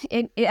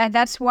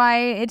 That's why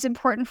it's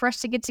important for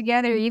us to get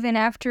together even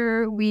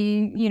after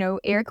we,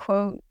 air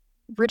quote,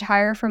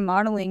 retire from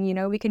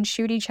modeling. We can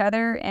shoot each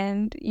other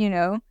and,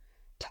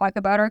 talk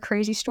about our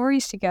crazy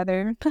stories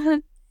together.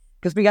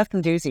 Because we got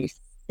some doozies.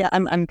 Yeah,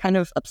 I'm kind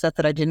of upset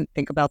that I didn't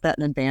think about that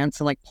in advance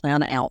and like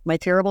plan out my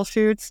terrible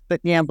shoots. But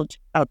yeah,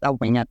 I'll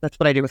wing it. That's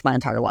what I do with my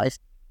entire life.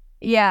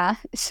 Yeah.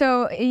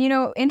 So,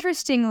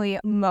 interestingly,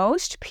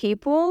 most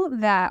people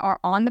that are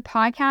on the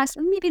podcast,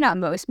 maybe not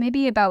most,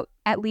 maybe about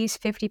at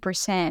least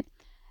 50%,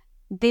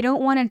 they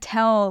don't want to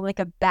tell like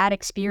a bad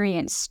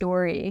experience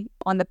story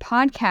on the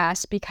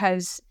podcast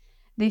because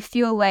they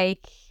feel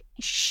like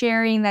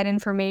sharing that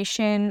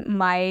information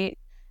might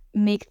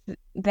make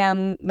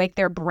them, like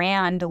their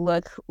brand,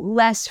 look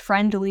less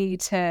friendly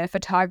to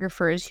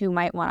photographers who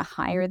might want to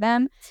hire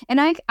them.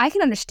 And I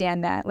can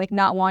understand that, like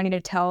not wanting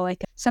to tell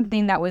like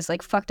something that was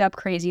like fucked up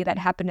crazy that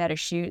happened at a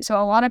shoot.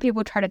 So a lot of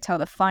people try to tell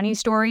the funny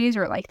stories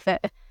or like the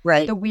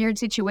weird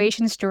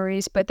situation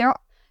stories, but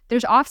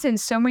there's often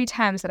so many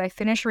times that I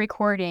finish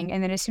recording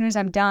and then as soon as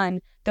I'm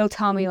done, they'll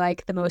tell me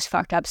like the most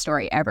fucked up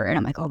story ever. And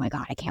I'm like, oh my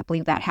God, I can't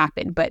believe that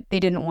happened. But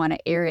they didn't want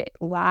to air it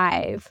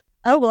live.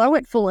 Oh, well, I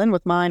went full in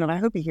with mine and I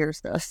hope he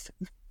hears this.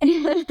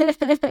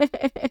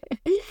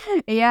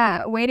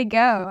 Yeah, way to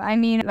go. I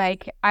mean,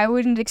 like, I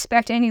wouldn't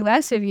expect any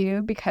less of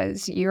you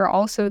because you're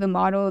also the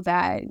model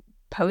that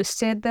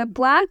posted the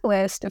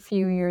Blacklist a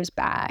few years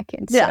back.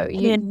 And so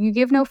you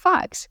give no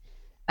fucks.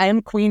 I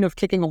am queen of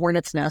kicking a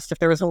hornet's nest if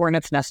there was a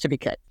hornet's nest to be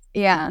kicked.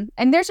 Yeah.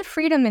 And there's a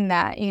freedom in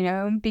that,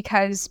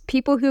 because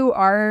people who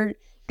are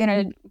going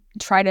to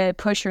try to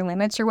push your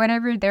limits or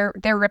whatever,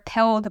 they're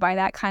repelled by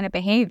that kind of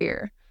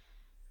behavior.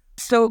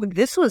 So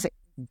this was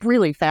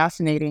really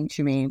fascinating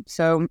to me.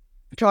 So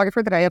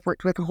photographer that I have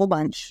worked with a whole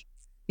bunch,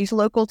 he's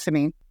local to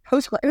me.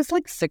 It was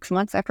like 6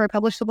 months after I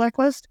published the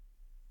Blacklist.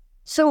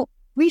 So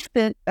we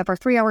spent, of our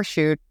 3-hour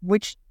shoot,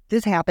 which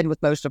this happened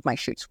with most of my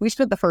shoots, we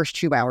spent the first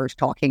 2 hours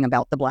talking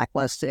about the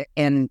Blacklist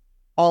and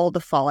all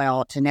the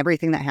fallout and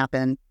everything that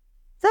happened.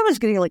 So I was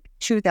getting like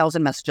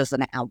 2,000 messages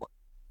an hour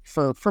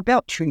for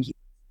about 2 years.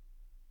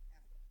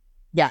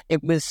 Yeah,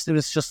 it was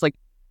just like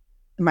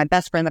my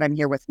best friend that I'm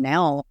here with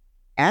now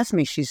asked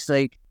me, she's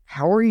like,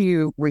 how are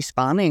you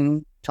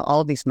responding to all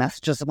of these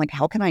messages? I'm like,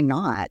 how can I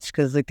not?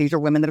 Because like these are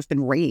women that have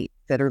been raped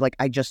that are like,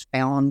 I just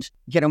found,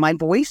 my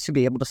voice to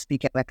be able to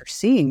speak up after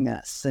seeing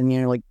this.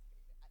 And like,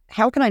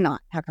 how can I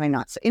not? How can I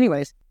not? So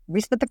anyways,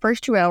 we spent the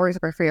first 2 hours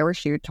of our 3-hour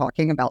shoot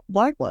talking about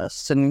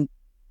Blacklists and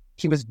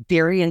he was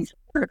very in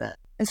support of it.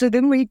 And so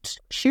then we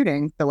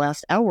shooting the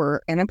last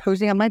hour and I'm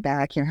posing on my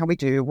back, how we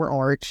do, we're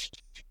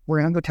arched, we're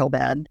in a hotel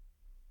bed.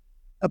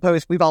 A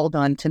pose we've all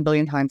done 10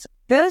 billion times.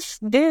 This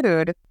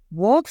dude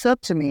walks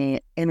up to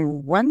me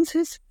and runs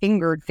his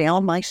finger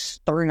down my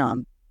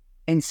sternum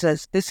and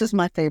says, this is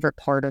my favorite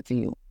part of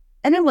you.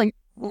 And I'm like,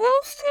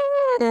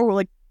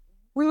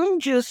 we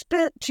just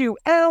spent 2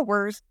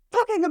 hours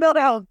talking about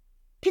how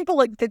people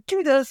like that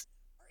do this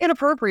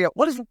inappropriate.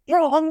 What is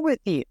wrong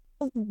with you?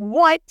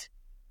 What?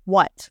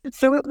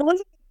 So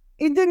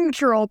it didn't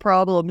cure all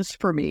problems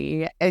for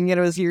me. And,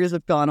 as years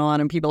have gone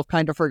on and people have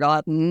kind of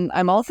forgotten,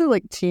 I'm also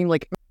like team,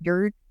 like,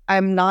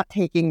 I'm not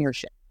taking your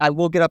shit. I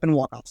will get up and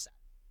walk off set.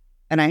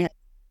 And I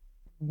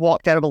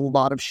walked out of a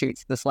lot of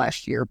shoots this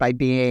last year by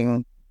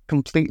being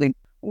completely...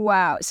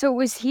 Wow. So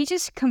was he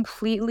just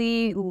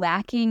completely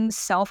lacking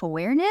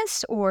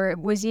self-awareness or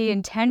was he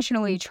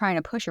intentionally trying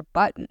to push your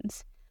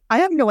buttons? I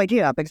have no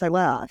idea because I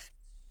left.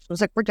 I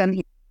was like, we're done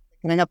here.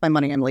 Can I have my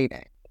money? I'm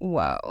leaving.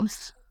 Whoa.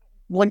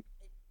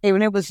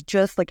 And it was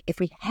just like, if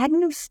we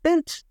hadn't have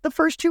spent the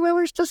first 2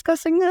 hours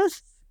discussing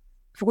this,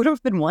 it would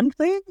have been one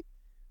thing.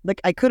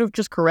 Like, I could have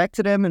just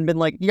corrected him and been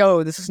like,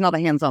 yo, this is not a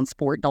hands-on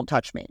sport. Don't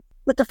touch me.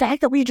 But the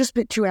fact that we just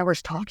spent 2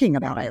 hours talking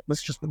about it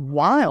was just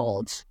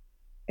wild.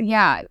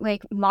 Yeah,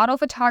 like model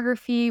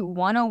photography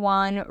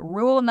 101,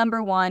 rule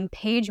number 1,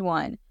 page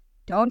 1.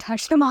 Don't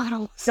touch the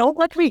models. Don't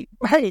let me.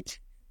 Right.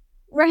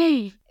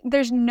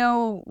 There's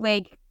no,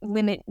 like,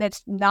 limit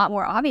that's not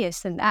more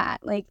obvious than that.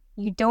 Like,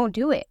 you don't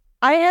do it.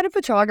 I had a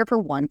photographer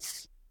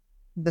once,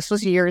 this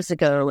was years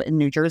ago in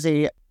New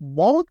Jersey,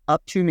 walk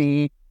up to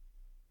me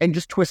and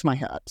just twist my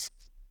hips.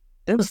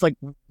 It was like,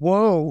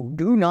 whoa,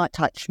 do not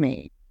touch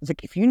me. It's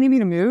like, if you need me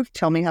to move,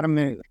 tell me how to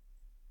move.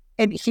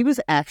 And he was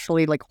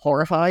actually like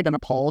horrified and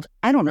appalled.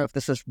 I don't know if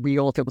this is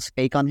real, if it was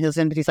fake on his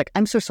end, but he's like,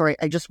 I'm so sorry.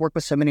 I just work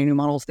with so many new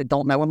models that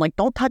don't know. I'm like,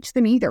 don't touch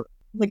them either.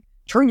 Like,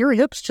 turn your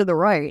hips to the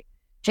right.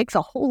 Takes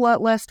a whole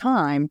lot less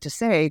time to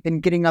say than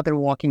getting up and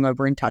walking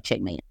over and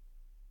touching me.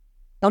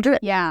 Don't do it.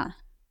 Yeah.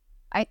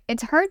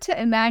 It's hard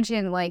to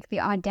imagine, like, the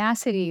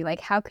audacity.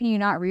 Like, how can you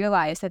not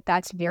realize that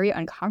that's very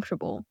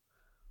uncomfortable?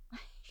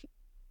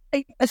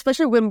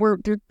 Especially when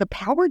the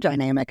power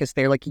dynamic is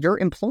there. Like, you're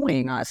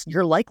employing us.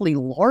 You're likely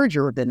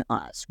larger than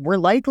us. We're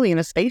likely in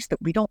a space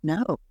that we don't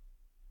know.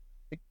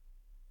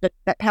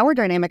 That power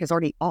dynamic is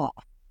already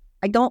off.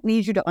 I don't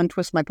need you to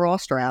untwist my bra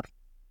strap.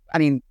 I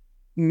mean,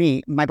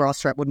 my bra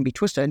strap wouldn't be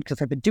twisted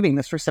because I've been doing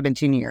this for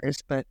 17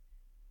 years, but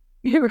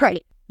you're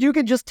right. You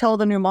could just tell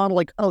the new model,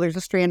 like, oh, there's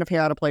a strand of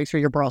hair out of place or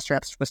your bra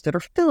strap's twisted, or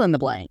fill in the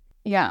blank.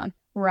 Yeah,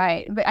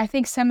 right. But I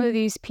think some of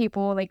these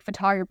people, like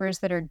photographers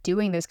that are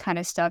doing this kind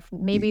of stuff,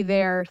 maybe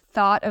their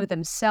thought of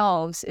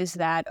themselves is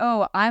that,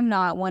 oh, I'm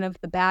not one of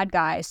the bad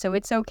guys, so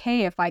it's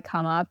okay if I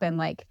come up and,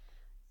 like,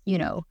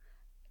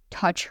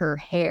 touch her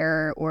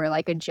hair or,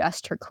 like,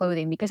 adjust her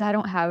clothing because I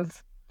don't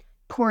have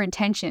poor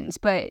intentions.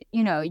 But,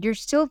 you're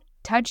still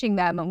touching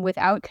them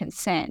without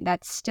consent.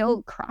 That's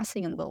still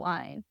crossing the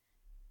line.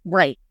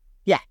 Right.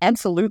 Yeah,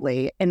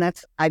 absolutely. And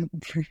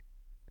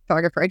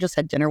photographer, I just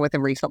had dinner with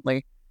him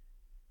recently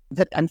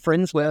that I'm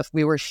friends with.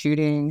 We were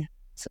shooting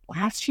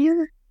last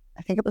year.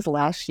 I think it was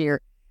last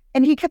year.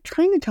 And he kept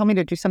trying to tell me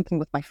to do something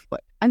with my foot.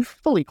 I'm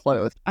fully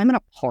clothed. I'm in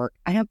a park.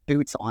 I have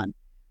boots on.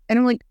 And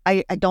I'm like,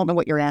 I don't know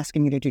what you're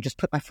asking me to do. Just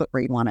put my foot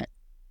right on it.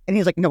 And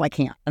he's like, no, I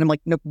can't. And I'm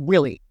like, no,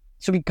 really.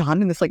 So we got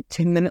in this like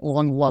 10-minute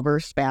long lover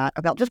spat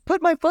about just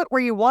put my foot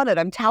where you want it.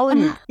 I'm telling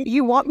you,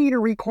 you want me to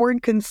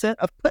record consent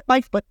of put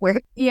my foot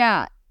where.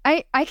 Yeah,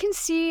 I can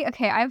see.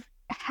 Okay, I've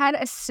had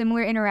a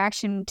similar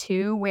interaction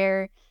too,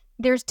 where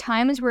there's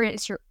times where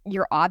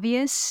you're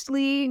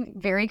obviously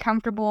very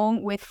comfortable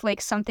with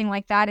like something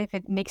like that if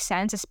it makes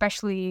sense,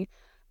 especially,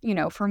 you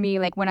know, for me,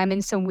 like when I'm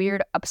in some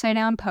weird upside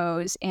down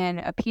pose and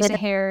a piece of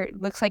hair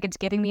looks like it's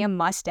giving me a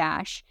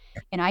mustache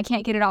and I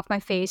can't get it off my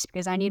face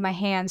because I need my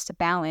hands to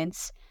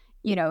balance.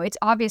 You know, it's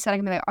obvious that I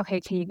can be like,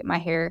 okay, can you get my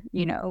hair,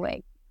 you know,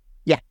 like.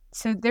 Yeah.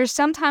 So there's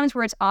some times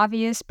where it's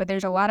obvious, but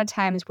there's a lot of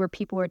times where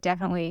people are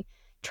definitely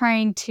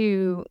trying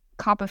to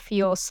cop a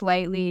feel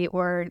slightly,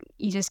 or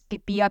you just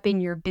be up in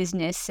your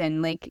business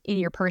and like in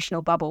your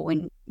personal bubble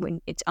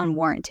when it's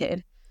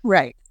unwarranted.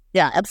 Right.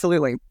 Yeah,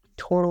 absolutely.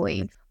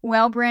 Totally.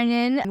 Well,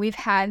 Brennan, we've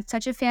had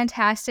such a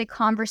fantastic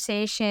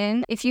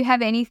conversation. If you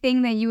have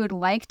anything that you would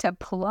like to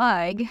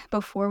plug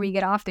before we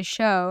get off the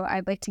show,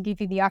 I'd like to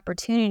give you the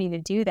opportunity to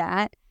do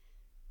that.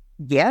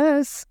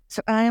 Yes.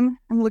 So I'm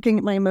looking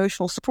at my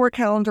emotional support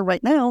calendar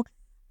right now.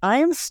 I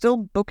am still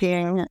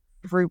booking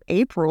through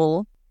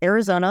April,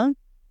 Arizona,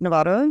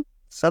 Nevada,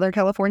 Southern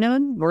California,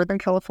 Northern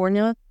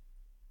California,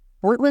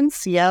 Portland,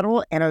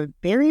 Seattle, and a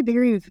very,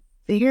 very,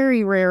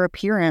 very rare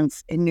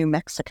appearance in New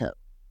Mexico,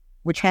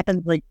 which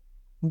happens like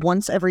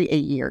once every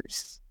 8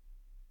 years.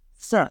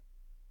 So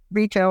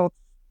reach out.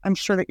 I'm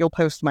sure that you'll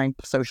post my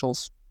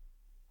socials.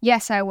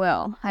 Yes, I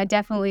will. I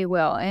definitely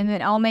will. And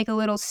then I'll make a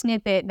little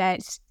snippet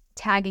that's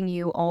tagging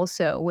you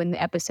also when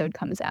the episode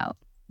comes out.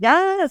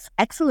 Yes,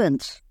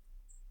 excellent.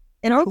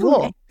 And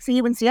hopefully see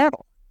you in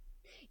Seattle.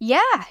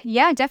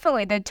 Yeah,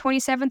 definitely. The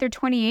 27th or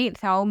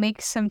 28th, I'll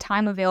make some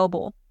time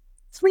available.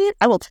 Sweet.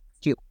 I will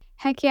text you.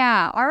 Heck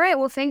yeah. All right.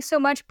 Well, thanks so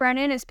much,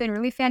 Brennan. It's been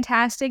really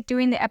fantastic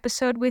doing the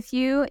episode with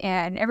you.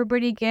 And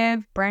everybody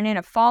give Brennan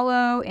a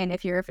follow. And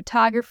if you're a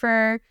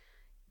photographer,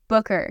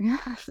 book her.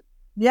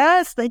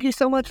 Yes. Thank you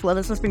so much, Love.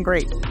 This has been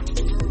great.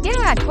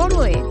 Yeah,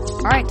 totally.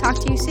 All right. Talk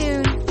to you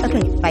soon.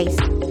 Okay.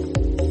 Bye.